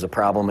season. It was a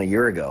problem a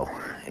year ago,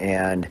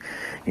 and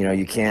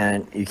you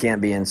can't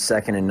be in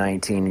 2nd and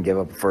 19 and give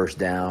up a first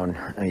down.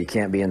 You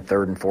can't be in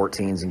 3rd and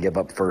 14s and give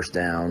up first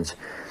downs.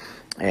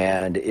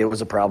 And it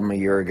was a problem a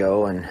year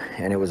ago, and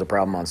it was a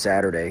problem on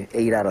Saturday.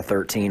 8 out of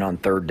 13 on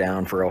 3rd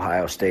down for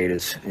Ohio State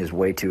is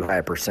way too high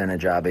a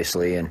percentage,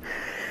 obviously, and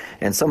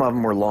some of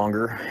them were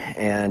longer,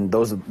 and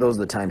those are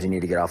the times you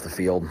need to get off the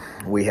field.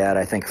 We had,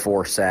 I think,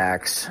 4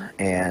 sacks,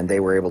 and they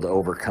were able to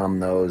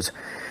overcome those.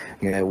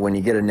 When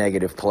you get a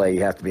negative play,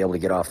 you have to be able to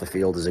get off the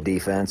field as a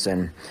defense,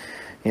 and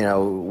we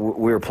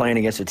were playing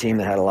against a team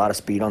that had a lot of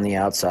speed on the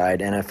outside,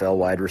 NFL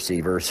wide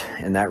receivers,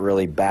 and that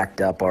really backed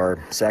up our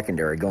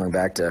secondary. Going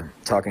back to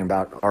talking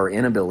about our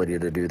inability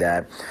to do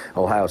that,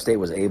 Ohio State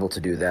was able to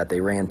do that.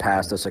 They ran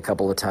past us a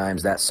couple of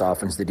times. That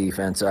softens the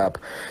defense up,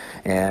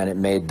 and it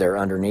made their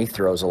underneath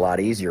throws a lot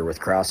easier with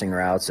crossing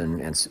routes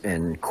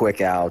and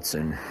quick outs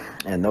and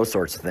those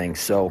sorts of things.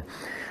 So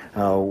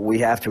we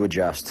have to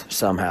adjust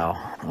somehow.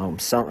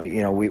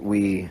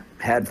 We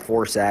had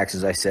 4 sacks,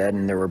 as I said,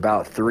 and there were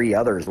about 3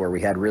 others where we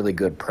had really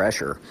good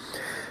pressure.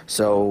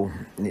 So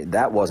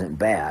that wasn't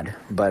bad,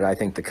 but I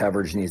think the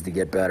coverage needs to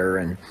get better,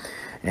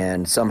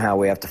 and somehow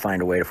we have to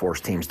find a way to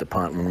force teams to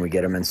punt when we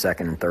get them in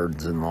 2nd and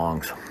 3rds and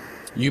longs.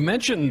 You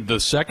mentioned the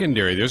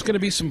secondary. There's going to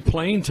be some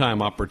playing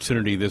time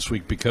opportunity this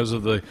week because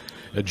of the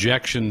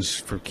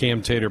ejections for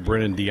Cam Tater,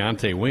 Brennan,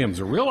 Deontay Williams.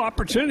 A real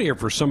opportunity here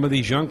for some of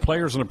these young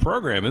players in the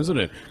program, isn't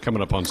it,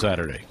 coming up on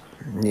Saturday?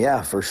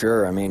 Yeah, for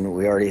sure. I mean,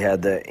 we already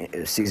had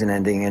the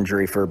season-ending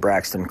injury for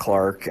Braxton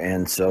Clark,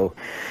 and so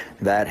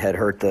that had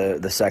hurt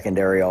the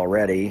secondary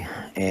already,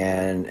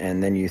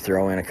 and then you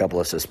throw in a couple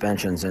of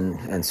suspensions,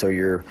 and so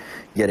you're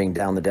getting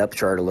down the depth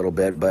chart a little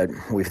bit, but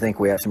we think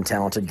we have some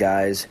talented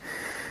guys.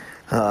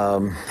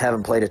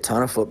 Haven't played a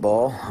ton of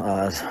football,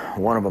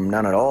 one of them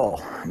none at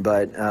all,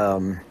 but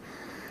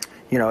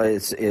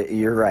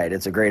You're right.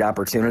 It's a great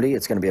opportunity.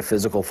 It's going to be a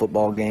physical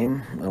football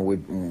game.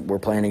 We're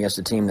playing against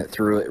a team that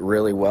threw it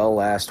really well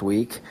last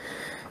week.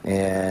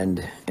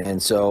 And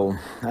so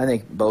I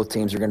think both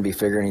teams are going to be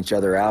figuring each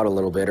other out a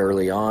little bit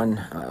early on.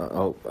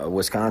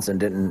 Wisconsin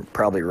didn't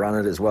probably run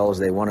it as well as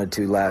they wanted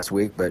to last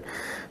week, but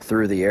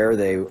through the air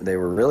they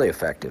were really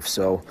effective.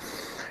 So,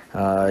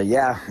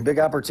 big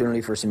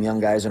opportunity for some young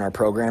guys in our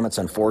program. It's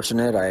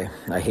unfortunate.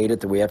 I hate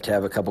it that we have to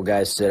have a couple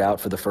guys sit out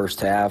for the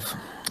first half.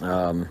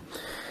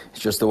 It's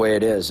just the way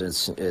it is.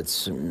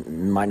 It's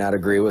might not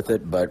agree with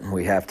it, but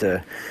we have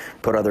to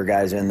put other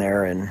guys in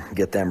there and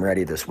get them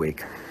ready this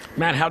week.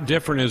 Matt, how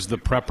different is the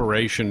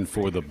preparation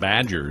for the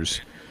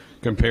Badgers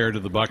compared to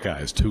the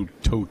Buckeyes? Two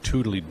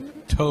totally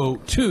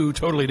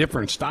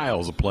different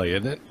styles of play,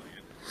 isn't it?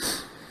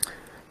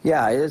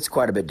 Yeah, it's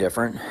quite a bit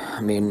different. I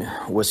mean,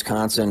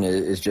 Wisconsin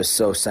is just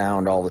so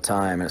sound all the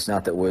time, and it's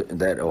not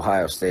that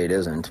Ohio State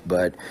isn't,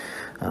 but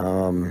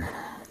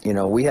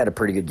we had a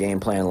pretty good game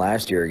plan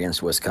last year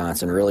against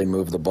Wisconsin, really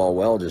moved the ball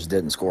well, just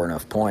didn't score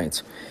enough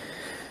points.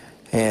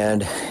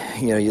 And,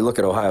 you look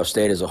at Ohio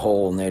State as a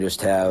whole, and they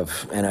just have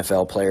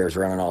NFL players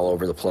running all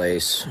over the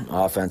place.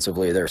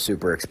 Offensively, they're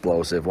super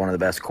explosive, one of the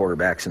best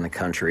quarterbacks in the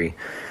country.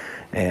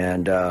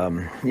 And,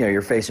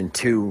 you're facing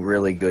two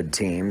really good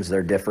teams.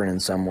 They're different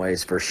in some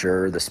ways for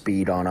sure. The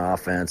speed on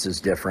offense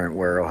is different,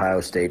 where Ohio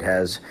State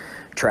has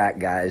track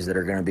guys that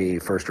are going to be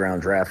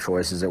first-round draft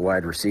choices at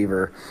wide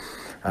receiver.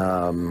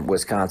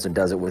 Wisconsin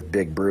does it with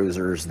big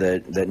bruisers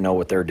that know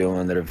what they're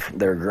doing,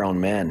 they're grown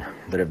men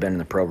that have been in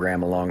the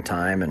program a long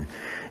time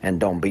and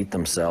don't beat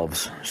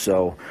themselves.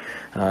 So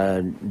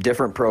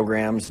different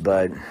programs,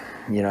 but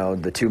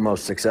the two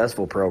most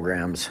successful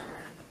programs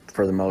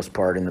for the most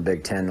part in the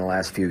Big Ten in the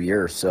last few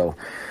years. So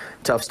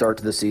tough start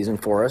to the season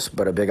for us,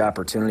 but a big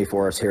opportunity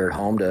for us here at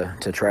home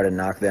to try to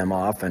knock them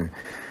off. And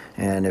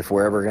if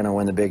we're ever going to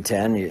win the Big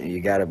Ten, you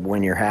got to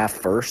win your half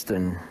first,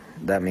 and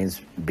that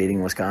means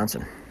beating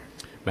Wisconsin.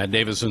 Matt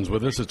Davison's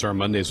with us. It's our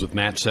Mondays with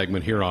Matt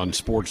segment here on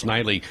Sports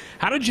Nightly.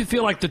 How did you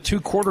feel like the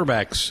two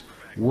quarterbacks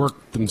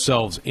worked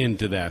themselves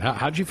into that?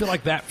 How did you feel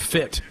like that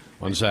fit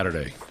on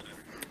Saturday?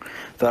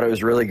 Thought it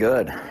was really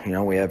good.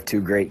 We have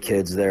two great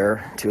kids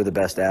there, two of the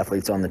best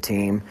athletes on the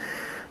team,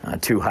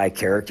 two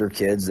high-character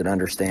kids that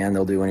understand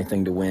they'll do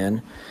anything to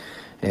win.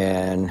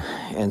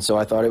 And so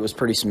I thought it was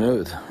pretty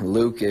smooth.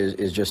 Luke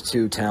is just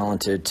too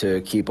talented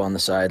to keep on the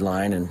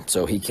sideline, and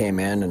so he came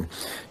in and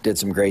did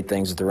some great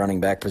things at the running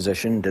back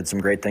position, did some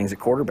great things at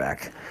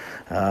quarterback.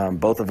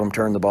 Both of them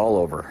turned the ball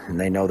over, and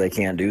they know they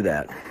can't do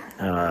that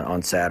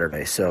on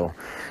Saturday. So,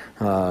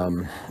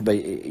 but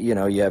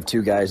you have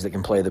two guys that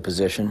can play the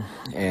position,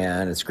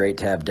 and it's great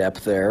to have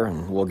depth there,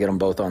 and we'll get them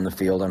both on the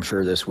field, I'm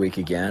sure, this week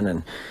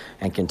again,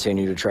 and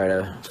continue to try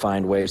to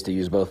find ways to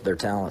use both of their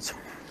talents.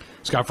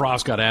 Scott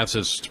Frost got asked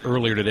this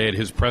earlier today at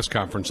his press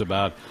conference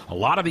about a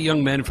lot of the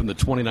young men from the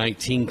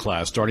 2019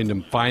 class starting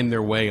to find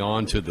their way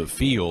onto the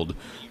field.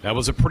 That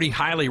was a pretty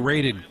highly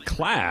rated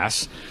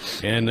class.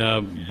 And,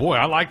 I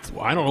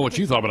don't know what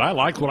you thought, but I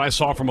liked what I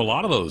saw from a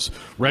lot of those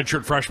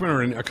redshirt freshmen,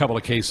 or in a couple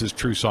of cases,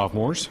 true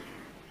sophomores.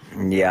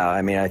 Yeah,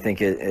 I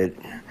think it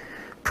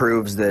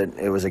proves that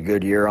it was a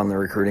good year on the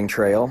recruiting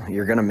trail.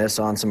 You're going to miss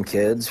on some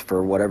kids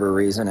for whatever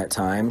reason at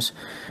times.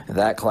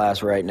 That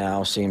class right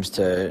now seems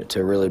to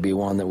really be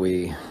one that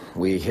we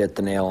hit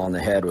the nail on the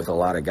head with a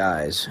lot of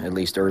guys, at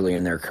least early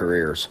in their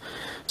careers.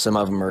 Some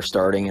of them are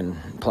starting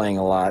and playing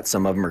a lot.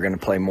 Some of them are going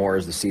to play more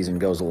as the season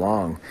goes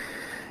along.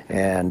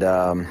 And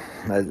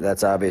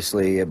that's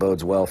obviously, it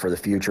bodes well for the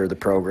future of the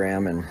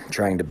program and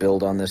trying to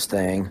build on this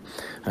thing.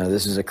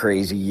 This is a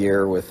crazy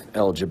year with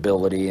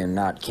eligibility and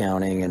not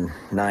counting and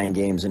 9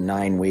 games in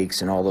 9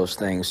 weeks and all those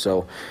things.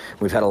 So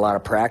we've had a lot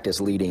of practice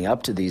leading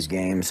up to these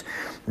games.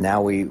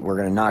 Now we're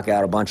going to knock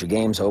out a bunch of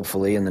games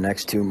hopefully in the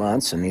next 2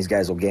 months, and these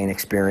guys will gain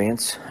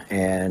experience,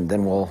 and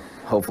then we'll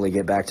hopefully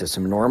get back to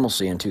some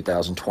normalcy in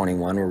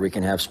 2021 where we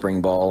can have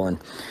spring ball and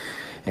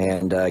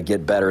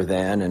get better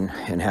then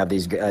and have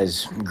these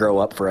guys grow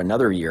up for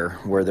another year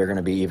where they're going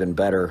to be even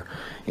better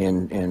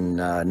in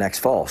next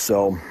fall.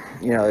 So,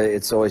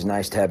 it's always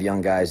nice to have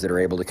young guys that are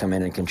able to come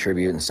in and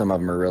contribute, and some of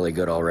them are really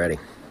good already.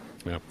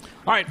 Yeah.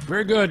 All right,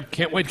 very good.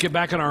 Can't wait to get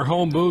back in our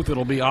home booth.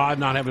 It'll be odd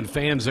not having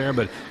fans there,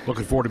 but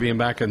looking forward to being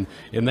back in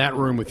that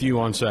room with you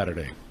on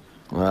Saturday.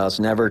 Well, it's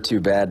never too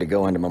bad to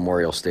go into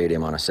Memorial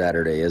Stadium on a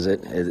Saturday, is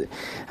it?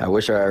 I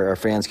wish our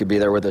fans could be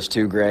there with us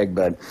too, Greg,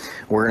 but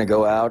we're going to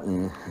go out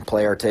and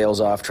play our tails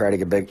off, try to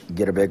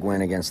get a big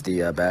win against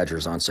the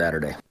Badgers on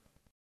Saturday.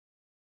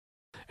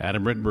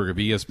 Adam Rittenberg of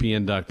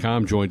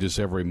ESPN.com joins us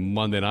every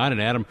Monday night.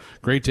 And, Adam,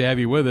 great to have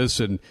you with us.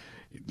 And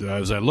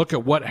as I look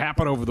at what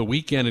happened over the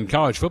weekend in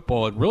college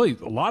football,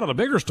 a lot of the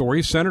bigger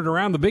stories centered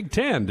around the Big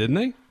Ten, didn't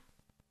they?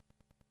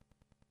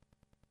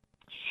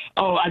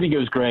 Oh, I think it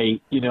was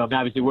great.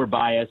 Obviously we're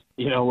biased,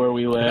 where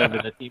we live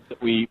and the teams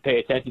that we pay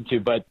attention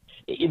to, but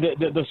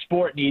the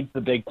sport needs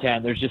the Big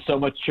Ten. There's just so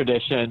much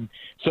tradition,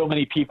 so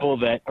many people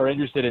that are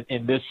interested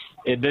in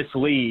this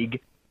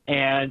league,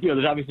 And,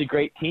 there's obviously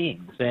great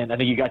teams. And I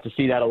think you got to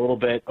see that a little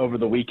bit over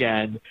the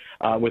weekend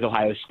with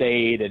Ohio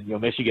State. And,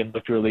 Michigan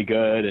looked really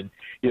good. And,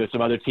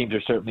 some other teams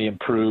are certainly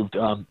improved,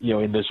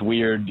 in this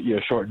weird,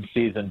 shortened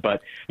season.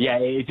 But, yeah,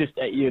 it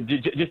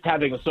just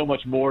having so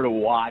much more to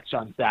watch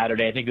on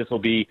Saturday. I think this will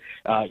be,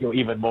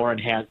 even more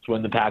enhanced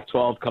when the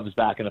Pac-12 comes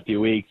back in a few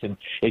weeks. And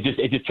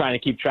it's just trying to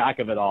keep track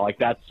of it all. Like,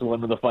 that's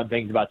one of the fun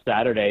things about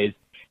Saturdays.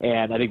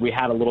 And I think we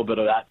had a little bit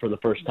of that for the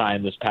first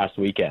time this past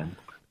weekend.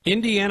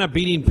 Indiana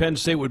beating Penn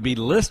State would be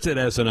listed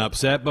as an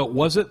upset, but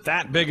was it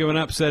that big of an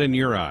upset in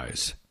your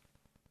eyes?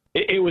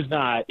 It was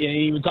not. And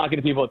even talking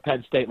to people at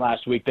Penn State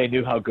last week, they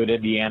knew how good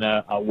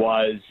Indiana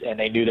was, and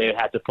they knew they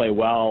had to play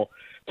well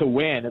to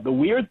win. The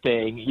weird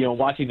thing,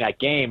 watching that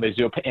game is,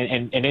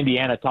 and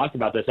Indiana talked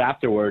about this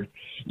afterward,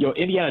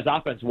 Indiana's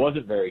offense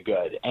wasn't very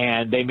good,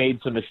 and they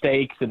made some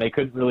mistakes, and they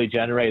couldn't really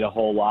generate a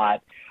whole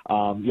lot.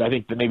 I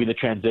think that maybe the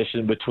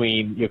transition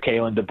between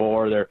Kalen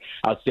DeBoer, their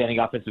outstanding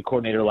offensive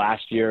coordinator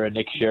last year, and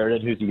Nick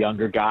Sheridan, who's a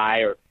younger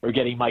guy, or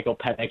getting Michael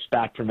Penix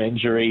back from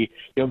injury,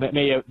 and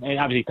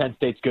obviously Penn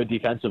State's good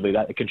defensively,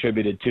 that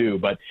contributed too.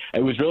 But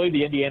it was really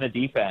the Indiana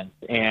defense,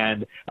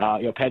 and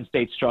Penn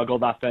State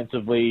struggled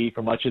offensively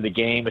for much of the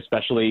game,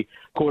 especially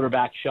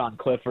quarterback Sean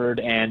Clifford,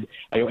 and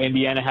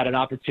Indiana had an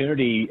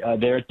opportunity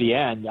there at the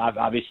end.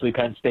 Obviously,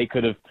 Penn State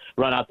could have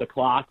run out the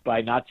clock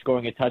by not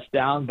scoring a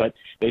touchdown, but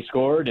they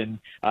scored, and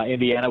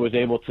Indiana was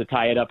able to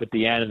tie it up at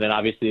the end, and then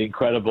obviously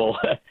incredible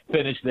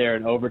finish there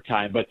in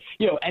overtime. But,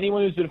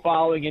 anyone who's been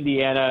following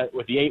Indiana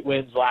with the 8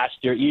 wins last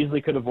year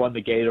easily could have won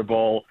the Gator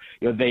Bowl.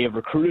 They have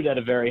recruited at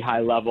a very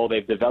high level.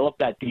 They've developed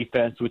that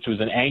defense, which was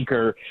an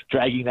anchor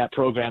dragging that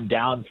program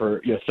down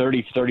for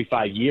 30,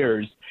 35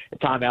 years.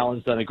 Tom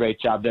Allen's done a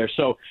great job there.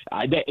 So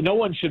no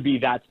one should be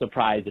that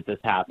surprised that this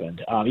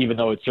happened, even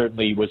though it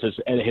certainly was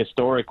a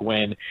historic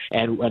win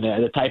and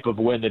the type of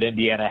win that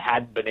Indiana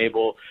hadn't been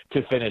able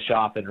to finish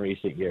off in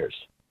recent years.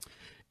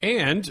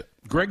 And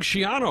Greg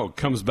Schiano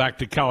comes back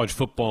to college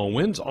football and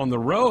wins on the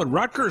road.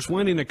 Rutgers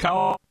winning a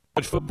college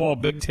football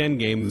Big Ten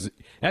games.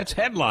 That's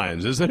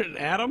headlines, isn't it,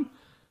 Adam?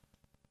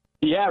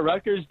 Yeah,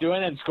 Rutgers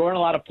doing it and scoring a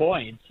lot of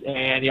points.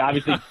 And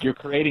obviously you're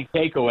creating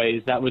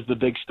takeaways. That was the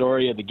big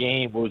story of the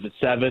game. What was it,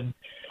 7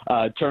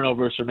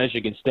 turnovers for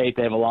Michigan State?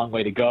 They have a long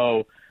way to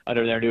go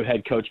under their new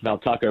head coach, Mel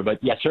Tucker.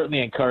 But, yeah,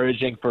 certainly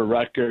encouraging for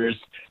Rutgers.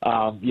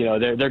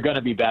 They're going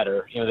to be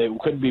better. They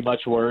couldn't be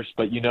much worse.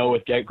 But,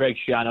 with Greg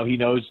Schiano, he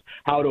knows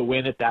how to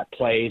win at that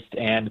place.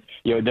 And,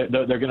 they're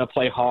going to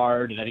play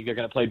hard, and I think they're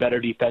going to play better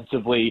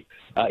defensively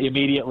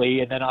immediately.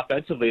 And then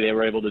offensively, they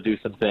were able to do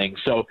some things.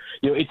 So,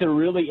 it's a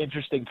really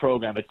interesting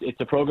program. It's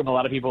a program a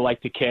lot of people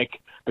like to kick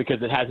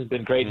because it hasn't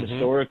been great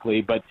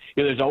historically. But,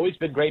 there's always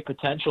been great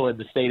potential in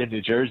the state of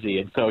New Jersey.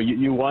 And so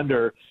you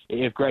wonder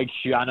if Greg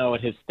Schiano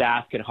and his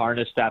staff can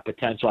harness that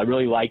potential. I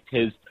really liked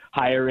his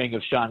hiring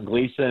of Sean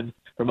Gleason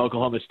from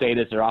Oklahoma State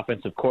as their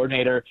offensive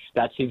coordinator.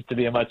 That seems to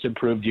be a much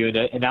improved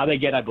unit. And now they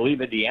get, I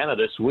believe, Indiana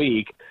this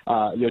week.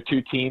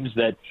 2 teams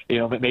that,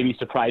 maybe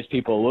surprise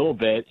people a little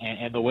bit.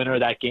 And the winner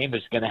of that game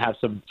is going to have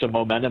some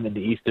momentum in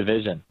the East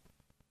Division.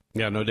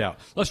 Yeah, no doubt.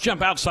 Let's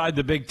jump outside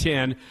the Big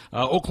Ten.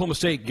 Oklahoma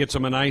State gets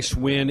them a nice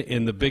win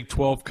in the Big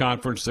 12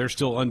 conference. They're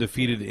still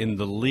undefeated in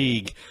the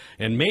league,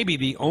 and maybe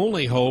the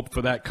only hope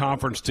for that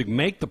conference to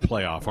make the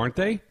playoff, aren't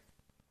they?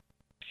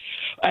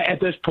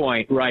 At this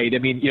point, right. I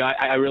mean,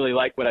 I really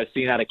like what I've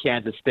seen out of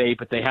Kansas State,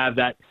 but they have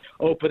that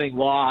opening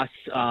loss,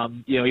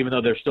 even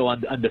though they're still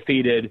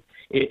undefeated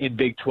in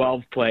Big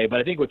 12 play. But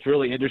I think what's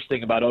really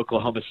interesting about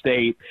Oklahoma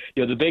State,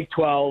 the Big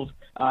 12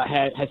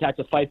 has had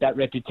to fight that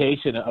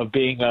reputation of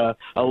being a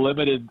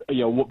limited,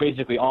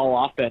 basically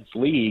all offense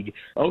league.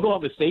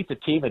 Oklahoma State's a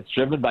team that's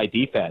driven by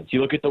defense.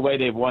 You look at the way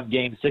they've won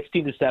games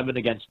 16-7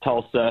 against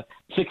Tulsa,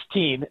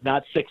 16,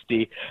 not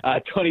 60,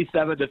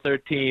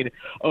 27-13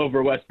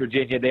 over West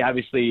Virginia. They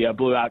obviously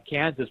blew out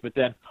Kansas, but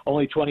then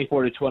only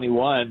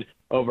 24-21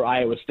 over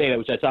Iowa State,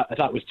 which I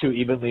thought was 2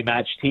 evenly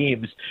matched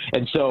teams.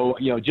 And so,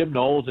 Jim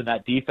Knowles and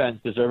that defense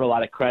deserve a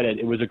lot of credit.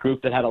 It was a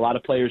group that had a lot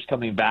of players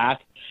coming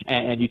back.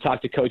 And you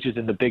talk to coaches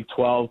in the Big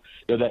 12,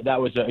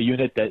 that was a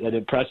unit that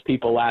impressed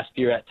people last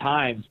year at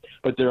times,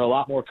 but they're a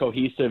lot more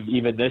cohesive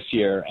even this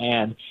year.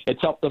 And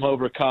it's helped them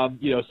overcome,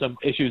 some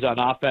issues on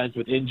offense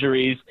with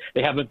injuries.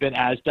 They haven't been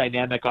as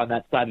dynamic on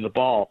that side of the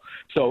ball.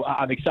 So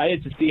I'm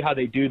excited to see how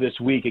they do this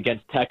week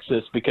against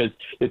Texas, because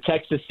the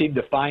Texas seemed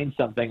to find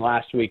something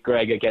last week,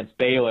 Greg, against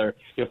Baylor,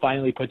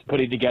 finally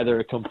putting together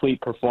a complete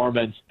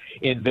performance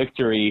in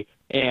victory.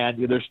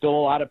 And there's still a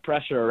lot of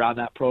pressure around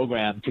that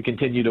program to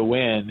continue to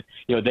win.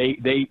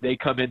 They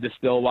come into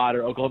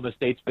Stillwater. Oklahoma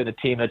State's been a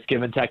team that's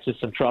given Texas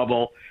some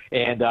trouble,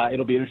 and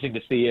it'll be interesting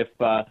to see if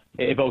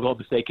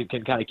Oklahoma State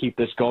can kind of keep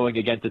this going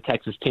against a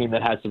Texas team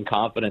that has some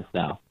confidence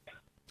now.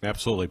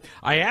 Absolutely.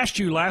 I asked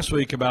you last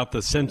week about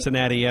the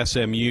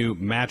Cincinnati-SMU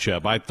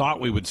matchup. I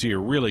thought we would see a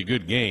really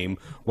good game.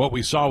 What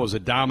we saw was a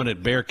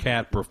dominant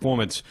Bearcat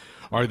performance.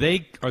 Are they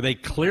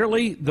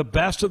clearly the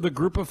best of the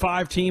group of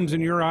 5 teams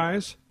in your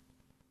eyes?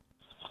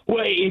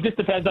 Well, it just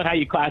depends on how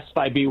you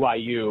classify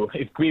BYU.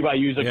 If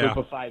BYU is a group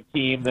of 5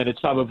 team, then it's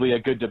probably a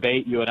good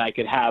debate you and I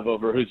could have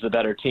over who's the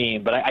better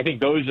team. But I think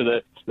those are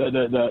the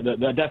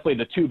definitely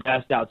the 2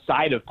 best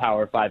outside of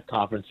Power 5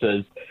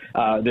 conferences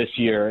this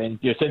year. And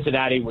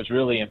Cincinnati was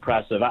really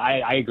impressive.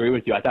 I agree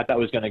with you. I thought that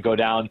was going to go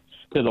down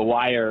to the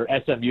wire.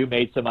 SMU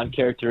made some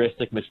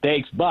uncharacteristic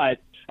mistakes, but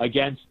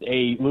against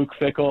a Luke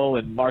Fickell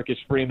and Marcus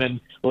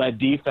Freeman-led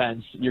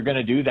defense, you're going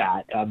to do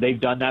that. They've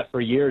done that for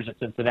years at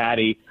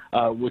Cincinnati,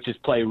 which is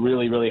play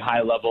really, really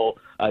high-level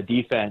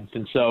defense.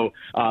 And so,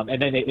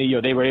 and then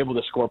they were able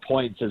to score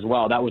points as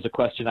well. That was a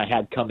question I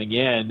had coming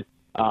in.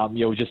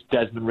 Just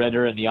Desmond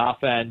Ritter and the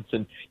offense,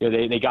 and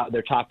they got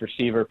their top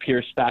receiver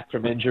Pierce back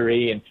from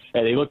injury, and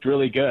they looked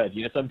really good.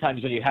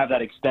 Sometimes when you have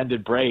that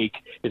extended break,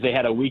 because they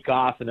had a week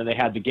off and then they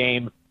had the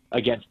game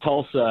against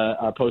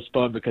Tulsa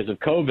postponed because of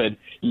COVID,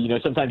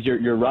 sometimes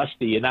you're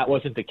rusty, and that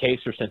wasn't the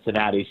case for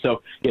Cincinnati.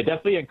 So,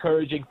 definitely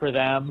encouraging for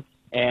them,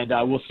 and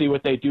we'll see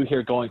what they do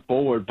here going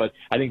forward. But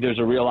I think there's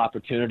a real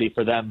opportunity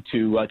for them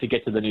to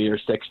get to the New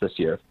Year's Six this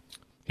year.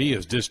 He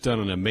has just done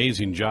an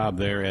amazing job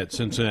there at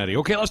Cincinnati.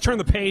 Okay, let's turn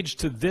the page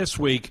to this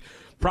week.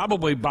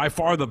 Probably by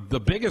far the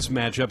biggest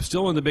matchup,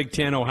 still in the Big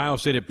Ten, Ohio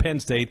State at Penn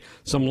State.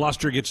 Some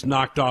luster gets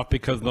knocked off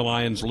because the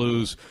Lions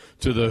lose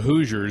to the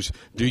Hoosiers.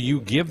 Do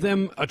you give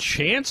them a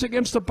chance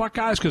against the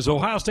Buckeyes? Because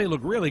Ohio State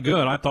looked really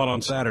good, I thought,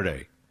 on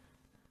Saturday.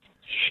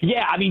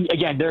 Yeah, I mean,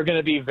 again, they're going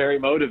to be very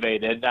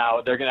motivated.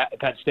 Now,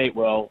 Penn State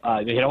will.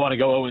 They don't want to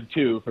go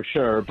 0-2 for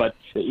sure, but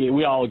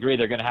we all agree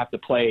they're going to have to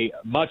play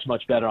much,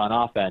 much better on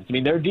offense. I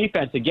mean, their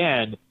defense,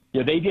 again,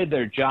 they did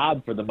their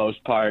job for the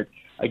most part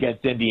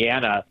against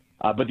Indiana.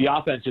 But the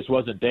offense just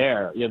wasn't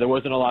there. There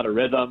wasn't a lot of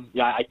rhythm.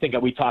 I think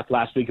we talked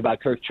last week about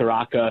Kirk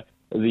Chiraka,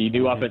 the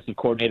new offensive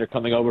coordinator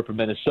coming over from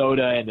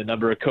Minnesota, and the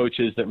number of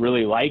coaches that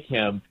really like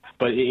him.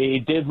 But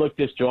it did look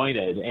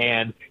disjointed.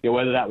 And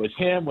whether that was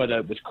him, whether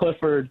it was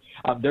Clifford,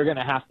 they're going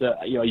to have to,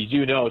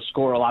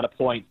 score a lot of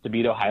points to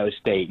beat Ohio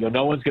State.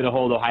 No one's going to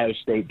hold Ohio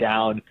State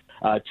down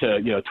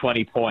to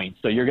 20 points.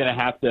 So you're going to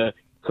have to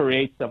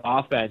create some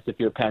offense if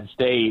you're Penn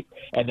State,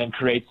 and then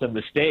create some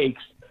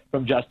mistakes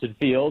from Justin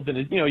Fields.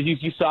 And,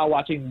 you saw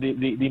watching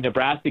the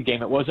Nebraska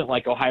game, it wasn't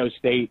like Ohio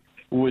State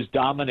was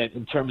dominant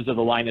in terms of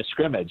the line of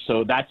scrimmage.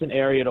 So that's an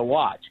area to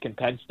watch. Can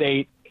Penn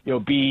State,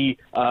 can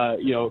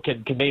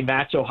they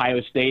match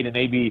Ohio State and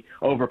maybe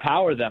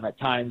overpower them at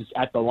times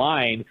at the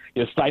line,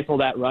 stifle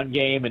that run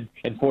game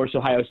and force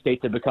Ohio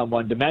State to become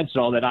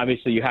one-dimensional? Then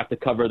obviously you have to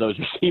cover those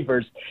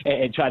receivers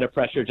and try to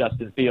pressure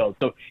Justin Fields.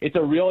 So it's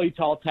a really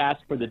tall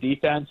task for the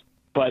defense.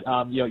 But,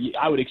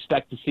 I would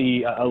expect to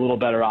see a little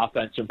better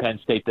offense from Penn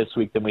State this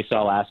week than we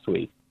saw last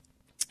week.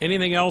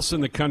 Anything else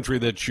in the country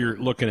that you're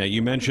looking at?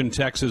 You mentioned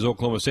Texas,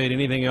 Oklahoma State.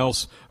 Anything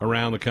else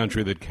around the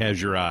country that has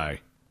your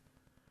eye?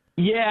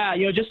 Yeah,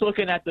 just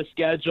looking at the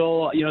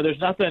schedule, there's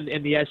nothing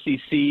in the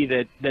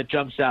SEC that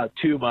jumps out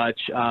too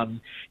much.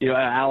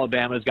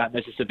 Alabama's got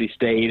Mississippi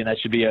State, and that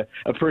should be a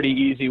pretty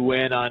easy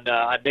win on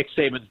Nick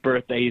Saban's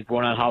birthday. He's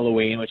born on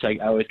Halloween, which I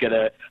always get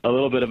a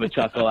little bit of a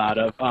chuckle out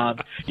of.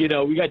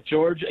 We got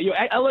Georgia.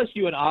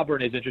 LSU and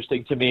Auburn is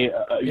interesting to me,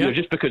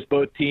 just because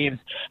both teams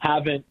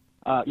haven't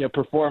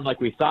performed like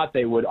we thought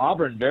they would.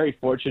 Auburn very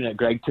fortunate,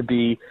 Greg, to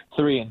be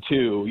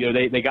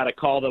 3-2. They got a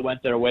call that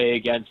went their way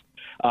against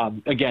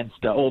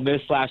Ole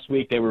Miss last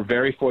week. They were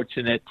very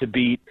fortunate to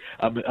beat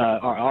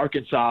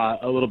Arkansas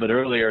a little bit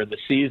earlier in the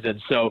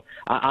season. So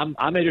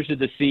I'm interested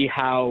to see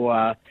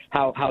how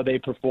they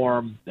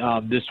perform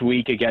this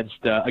week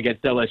against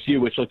LSU,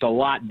 which looked a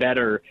lot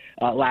better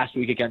last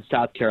week against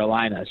South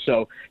Carolina.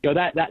 So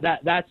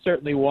that's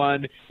certainly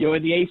one.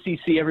 In the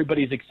ACC,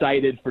 everybody's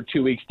excited for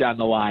 2 weeks down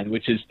the line,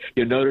 which is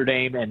Notre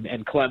Dame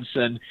and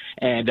Clemson,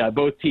 and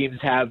both teams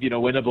have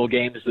winnable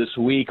games this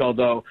week.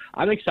 Although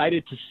I'm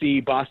excited to see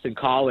Boston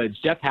College.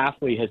 Jeff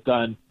Hafley has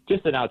done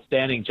just an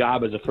outstanding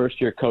job as a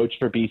first-year coach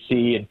for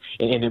BC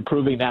and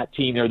improving that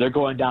team. They're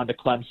going down to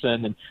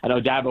Clemson, and I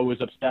know Dabo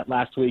was upset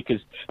last week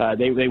because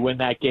they win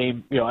that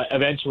game,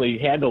 eventually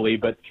handily,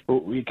 but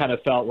we kind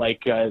of felt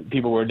like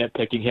people were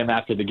nitpicking him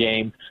after the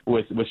game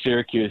with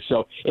Syracuse.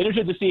 So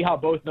interested to see how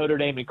both Notre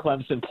Dame and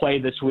Clemson play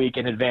this week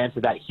in advance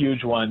of that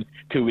huge one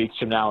 2 weeks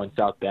from now in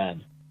South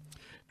Bend.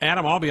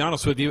 Adam, I'll be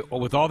honest with you,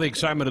 with all the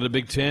excitement of the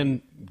Big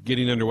Ten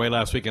getting underway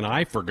last week, and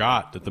I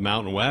forgot that the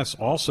Mountain West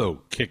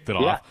also kicked it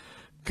off,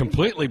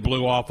 completely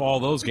blew off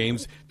all those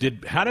games.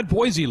 How did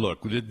Boise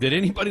look? Did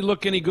anybody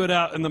look any good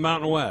out in the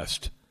Mountain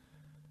West?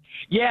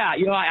 Yeah,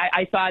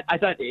 I thought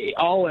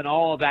all in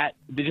all that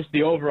just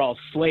the overall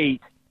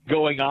slate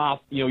going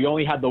off, you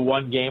only had the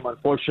one game,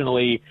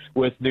 unfortunately,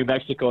 with New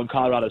Mexico and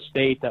Colorado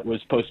State that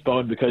was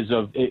postponed because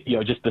of,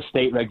 just the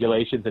state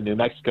regulations in New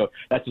Mexico.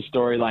 That's a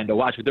storyline to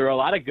watch. But there were a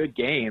lot of good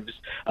games.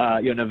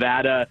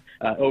 Nevada,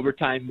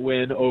 overtime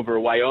win over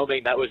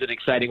Wyoming. That was an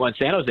exciting one.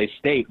 San Jose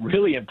State,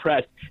 really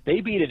impressed. They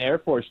beat an Air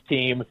Force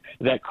team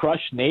that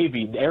crushed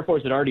Navy. The Air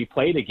Force had already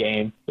played a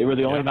game. They were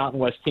the only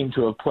Mountain West team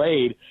to have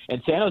played.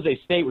 And San Jose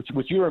State,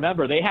 which you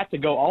remember, they had to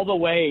go all the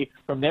way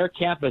from their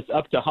campus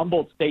up to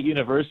Humboldt State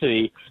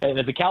University And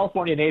as a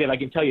California native, I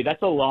can tell you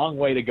that's a long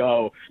way to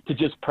go to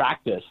just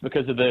practice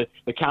because of the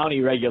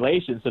county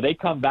regulations. So they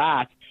come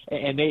back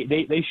and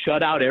they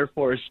shut out Air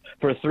Force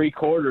for 3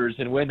 quarters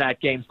and win that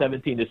game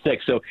 17-6.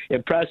 So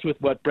impressed with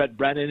what Brett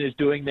Brennan is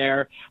doing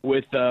there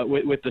with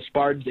the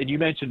Spartans. And you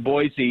mentioned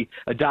Boise,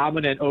 a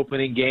dominant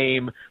opening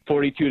game,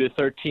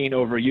 42-13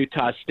 over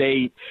Utah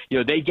State. You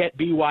know, they get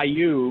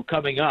BYU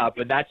coming up,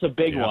 and that's a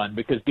big one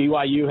because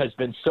BYU has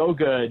been so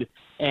good.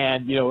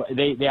 And, you know,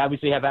 they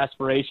obviously have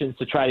aspirations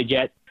to try to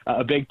get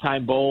a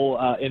big-time bowl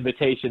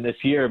invitation this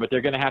year, but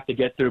they're going to have to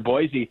get through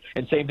Boise,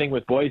 and same thing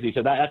with Boise.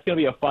 So that's going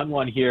to be a fun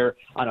one here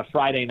on a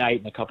Friday night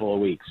in a couple of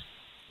weeks.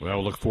 Well,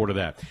 we'll look forward to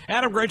that.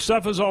 Adam, great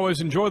stuff as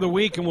always. Enjoy the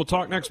week, and we'll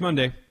talk next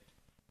Monday.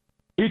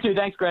 You too.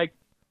 Thanks, Greg.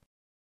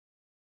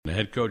 The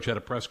head coach had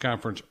a press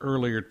conference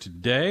earlier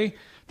today,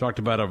 talked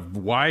about a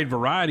wide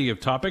variety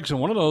of topics, and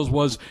one of those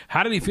was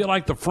how did he feel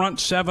like the front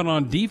 7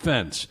 on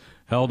defense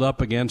held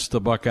up against the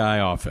Buckeye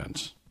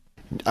offense?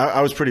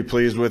 I was pretty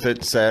pleased with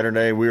it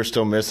Saturday. We were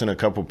still missing a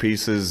couple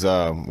pieces.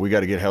 We got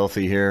to get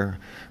healthy here,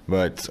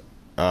 but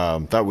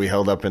thought we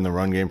held up in the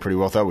run game pretty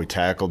well. Thought we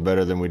tackled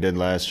better than we did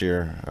last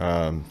year.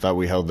 Thought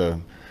we held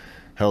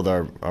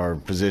our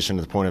position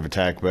at the point of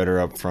attack better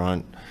up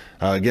front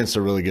against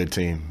a really good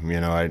team. You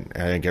know, I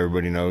think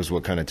everybody knows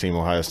what kind of team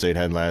Ohio State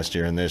had last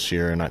year and this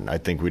year, and I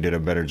think we did a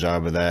better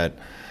job of that.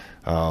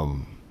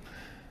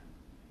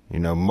 You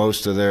know,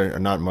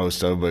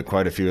 but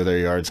quite a few of their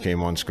yards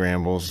came on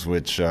scrambles,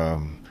 which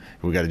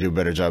we got to do a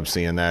better job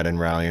seeing that and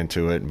rallying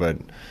to it. But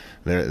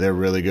they're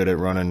really good at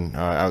running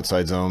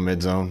outside zone,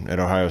 mid zone at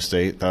Ohio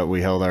State. Thought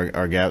we held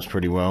our gaps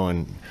pretty well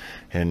and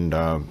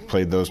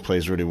played those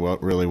plays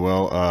really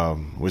well.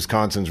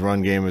 Wisconsin's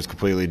run game is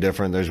completely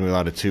different. There's going to be a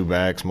lot of 2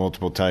 backs,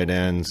 multiple tight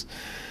ends.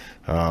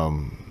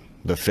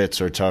 The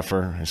fits are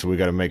tougher, so we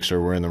got to make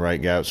sure we're in the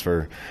right gaps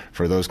for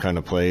those kind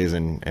of plays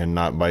and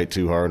not bite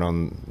too hard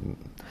on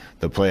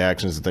the play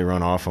actions that they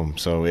run off them.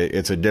 So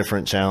it's a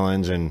different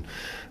challenge, and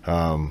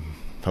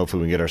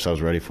hopefully we can get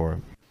ourselves ready for it.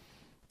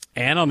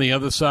 And on the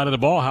other side of the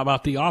ball, how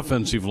about the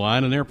offensive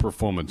line and their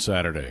performance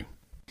Saturday?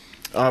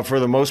 For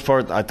the most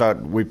part, I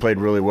thought we played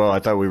really well. I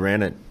thought we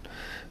ran it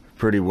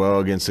pretty well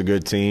against a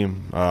good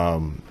team.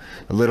 A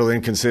little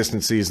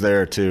inconsistencies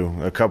there, too.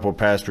 A couple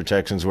pass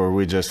protections where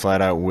we just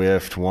flat out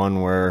whiffed.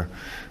 One where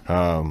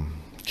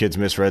kids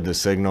misread the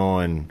signal,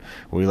 and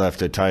we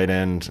left a tight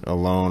end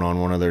alone on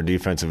one of their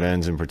defensive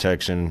ends in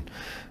protection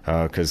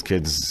because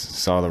kids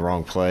saw the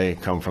wrong play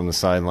come from the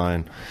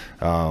sideline.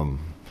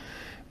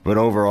 But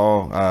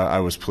overall, I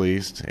was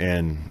pleased,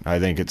 and I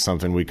think it's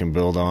something we can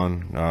build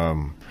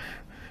on.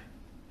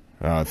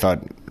 I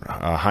thought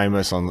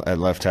Hymas at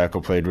left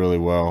tackle played really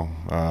well,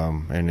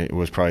 and it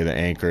was probably the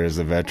anchor as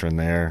the veteran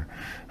there.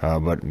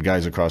 But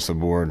guys across the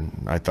board,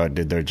 I thought,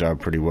 did their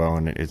job pretty well,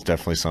 and it's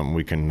definitely something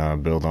we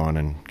can build on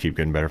and keep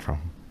getting better from.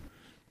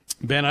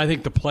 Ben, I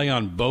think the play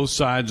on both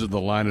sides of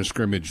the line of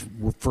scrimmage,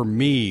 for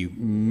me,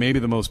 maybe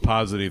the most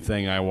positive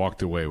thing I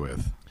walked away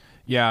with.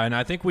 Yeah, and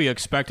I think we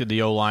expected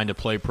the O-line to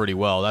play pretty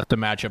well. That's the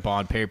matchup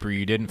on paper.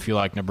 You didn't feel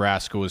like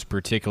Nebraska was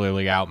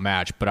particularly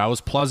outmatched, but I was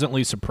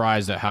pleasantly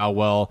surprised at how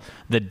well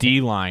the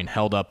D-line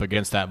held up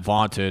against that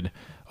vaunted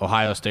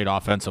Ohio State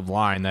offensive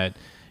line that,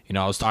 you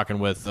know, I was talking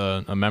with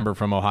a member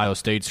from Ohio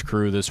State's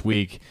crew this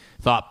week,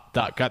 thought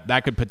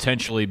that could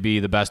potentially be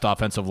the best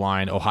offensive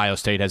line Ohio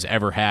State has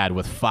ever had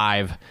with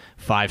five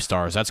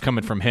stars. That's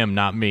coming from him,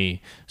 not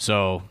me.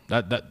 So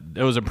that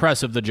it was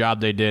impressive the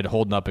job they did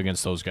holding up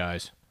against those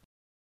guys.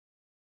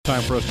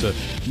 Time for us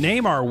to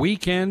name our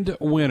weekend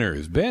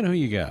winners. Ben, who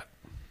you got?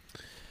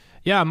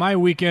 Yeah, my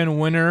weekend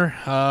winner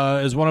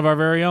is one of our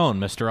very own.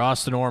 Mr.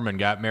 Austin Orman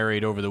got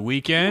married over the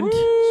weekend,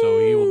 Woo! So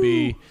he will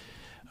be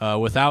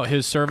without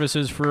his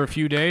services for a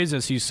few days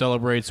as he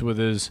celebrates with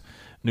his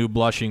new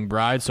blushing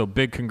bride. So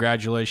big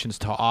congratulations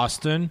to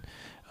Austin,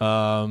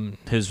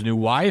 his new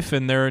wife,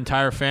 and their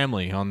entire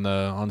family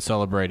on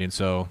celebrating.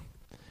 So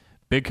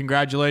big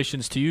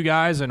congratulations to you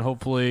guys, and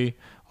hopefully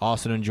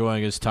Austin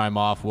enjoying his time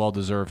off,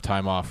 well-deserved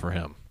time off for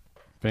him.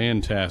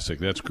 Fantastic.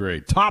 That's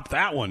great. Top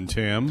that one,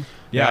 Tim.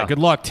 Yeah, good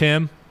luck,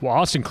 Tim. Well,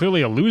 Austin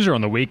clearly a loser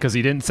on the week because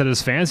he didn't set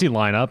his fantasy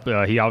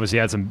lineup. He obviously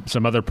had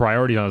some other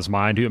priorities on his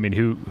mind.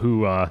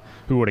 Who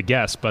would have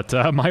guessed? But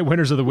my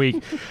winners of the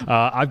week,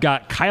 I've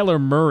got Kyler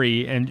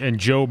Murray and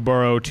Joe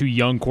Burrow, 2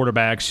 young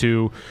quarterbacks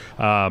who,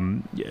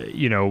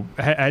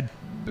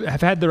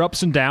 have had their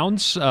ups and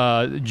downs.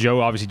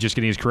 Joe obviously just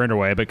getting his career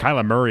underway, but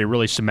Kyler Murray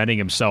really cementing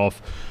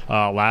himself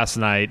last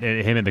night,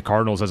 and him and the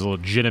Cardinals as a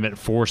legitimate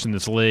force in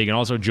this league. And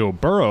also Joe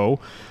Burrow,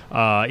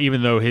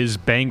 even though his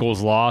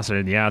Bengals lost,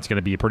 and it's going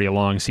to be a pretty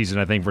long season,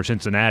 I think, for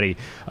Cincinnati.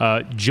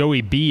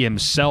 Joey B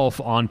himself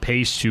on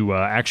pace to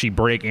actually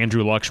break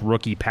Andrew Luck's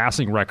rookie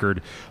passing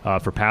record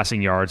for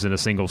passing yards in a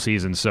single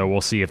season. So we'll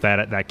see if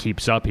that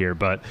keeps up here.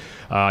 But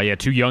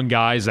 2 young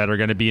guys that are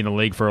going to be in the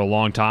league for a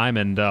long time,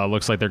 and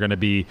looks like they're going to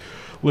be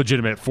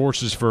legitimate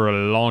forces for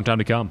a long time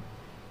to come.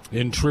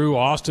 In true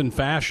Austin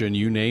fashion,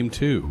 you named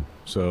 2.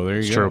 So there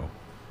you go. True.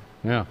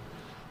 Yeah.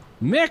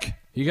 Mick,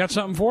 you got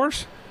something for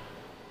us?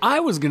 I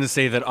was going to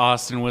say that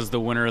Austin was the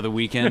winner of the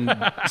weekend,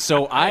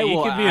 so He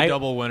could be a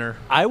double winner.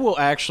 I will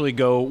actually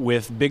go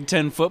with Big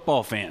Ten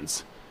football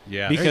fans.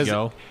 Yeah, because there you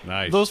go.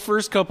 Nice. Those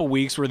first couple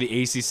weeks where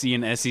the ACC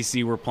and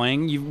SEC were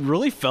playing, you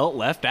really felt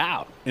left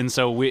out, and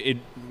so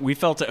we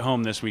felt at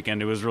home this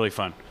weekend. It was really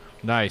fun.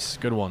 Nice,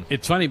 good one.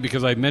 It's funny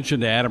because I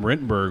mentioned to Adam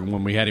Rittenberg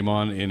when we had him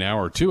on in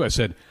hour 2, I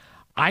said,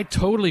 I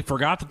totally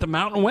forgot that the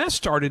Mountain West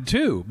started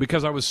too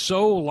because I was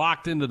so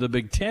locked into the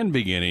Big Ten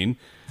beginning,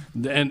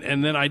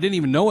 and then I didn't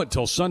even know it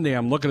till Sunday.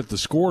 I'm looking at the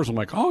scores. I'm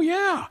like, oh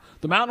yeah,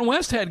 the Mountain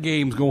West had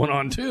games going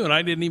on too, and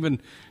I didn't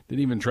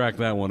even track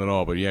that one at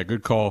all. But yeah,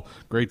 good call.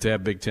 Great to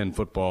have Big Ten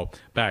football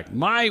back.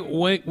 My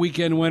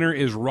weekend winner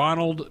is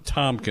Ronald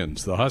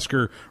Tompkins, the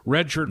Husker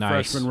redshirt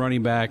freshman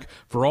running back.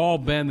 For all,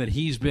 Ben, that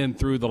he's been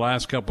through the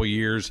last couple of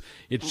years,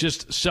 it's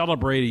just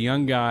celebrate a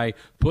young guy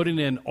putting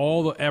in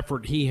all the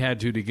effort he had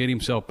to get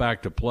himself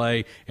back to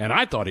play. And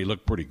I thought he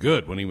looked pretty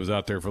good when he was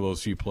out there for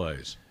those few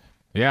plays.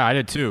 Yeah, I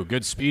did too.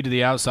 Good speed to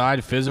the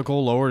outside,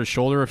 physical, lowered his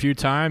shoulder a few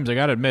times. I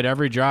got to admit,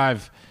 every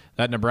drive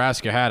that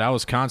Nebraska had, I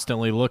was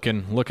constantly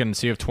looking to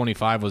see if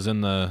 25 was in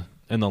the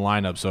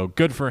lineup. So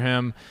good for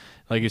him.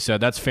 Like you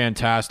said, that's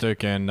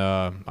fantastic, and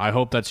I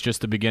hope that's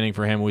just the beginning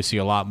for him. We see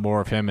a lot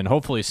more of him, and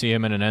hopefully see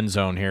him in an end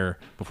zone here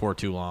before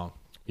too long.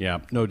 Yeah,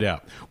 no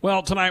doubt.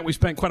 Well, tonight we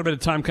spent quite a bit of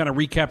time kind of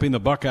recapping the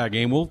Buckeye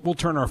game. We'll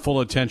turn our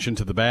full attention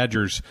to the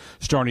Badgers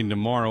starting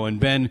tomorrow. And,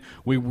 Ben,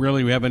 we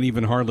haven't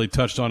even hardly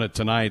touched on it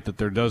tonight that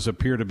there does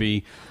appear to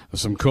be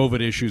some COVID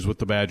issues with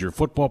the Badger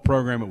football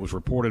program. It was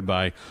reported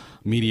by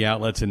media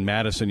outlets in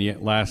Madison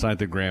last night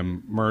that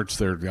Graham Mertz,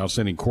 their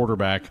outstanding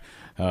quarterback,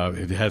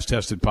 it has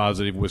tested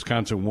positive.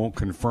 Wisconsin won't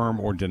confirm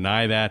or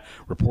deny that.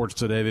 Reports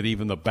today that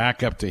even the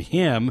backup to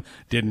him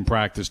didn't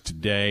practice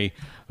today.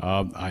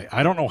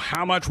 I don't know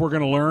how much we're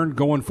going to learn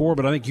going forward,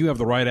 but I think you have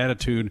the right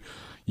attitude.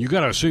 You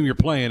got to assume you're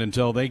playing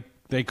until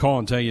they call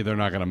and tell you they're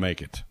not going to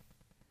make it.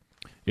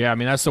 Yeah, I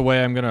mean, that's the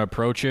way I'm going to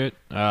approach it.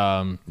 We've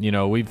seen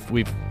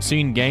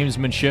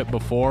gamesmanship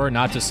before,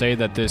 not to say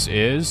that this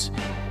is,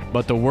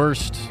 but the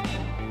worst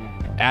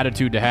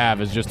attitude to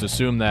have is just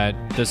assume that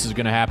this is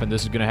going to happen,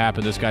 this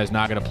guy's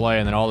not going to play,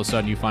 and then all of a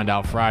sudden you find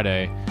out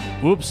Friday,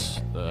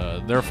 whoops,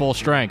 they're full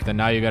strength, and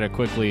now you got to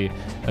quickly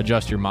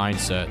adjust your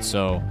mindset.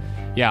 So,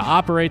 yeah,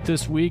 operate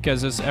this week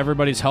as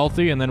everybody's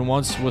healthy, and then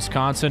once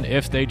Wisconsin,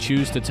 if they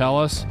choose to tell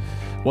us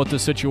what the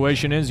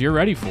situation is, you're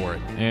ready for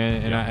it.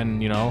 And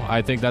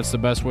I think that's the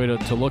best way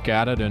to look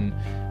at it, and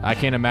I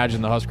can't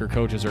imagine the Husker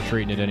coaches are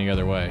treating it any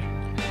other way.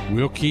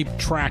 We'll keep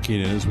tracking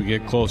it as we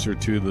get closer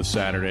to the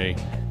Saturday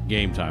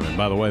game time. And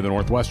by the way, the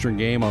Northwestern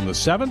game on the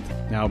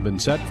 7th now been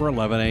set for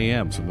 11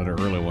 a.m., so another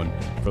early one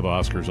for the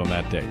Huskers on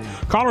that day.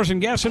 Callers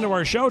and guests into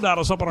our show, dial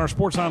us up on our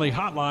Sports Nightly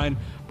hotline,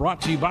 brought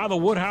to you by the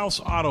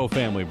Woodhouse Auto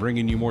Family,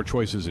 bringing you more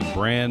choices in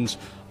brands,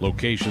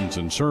 locations,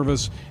 and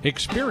service.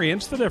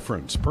 Experience the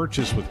difference.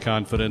 Purchase with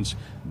confidence.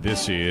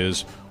 This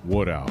is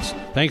Woodhouse.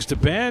 Thanks to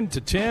Ben,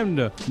 to Tim,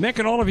 to Nick,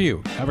 and all of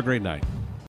you. Have a great night.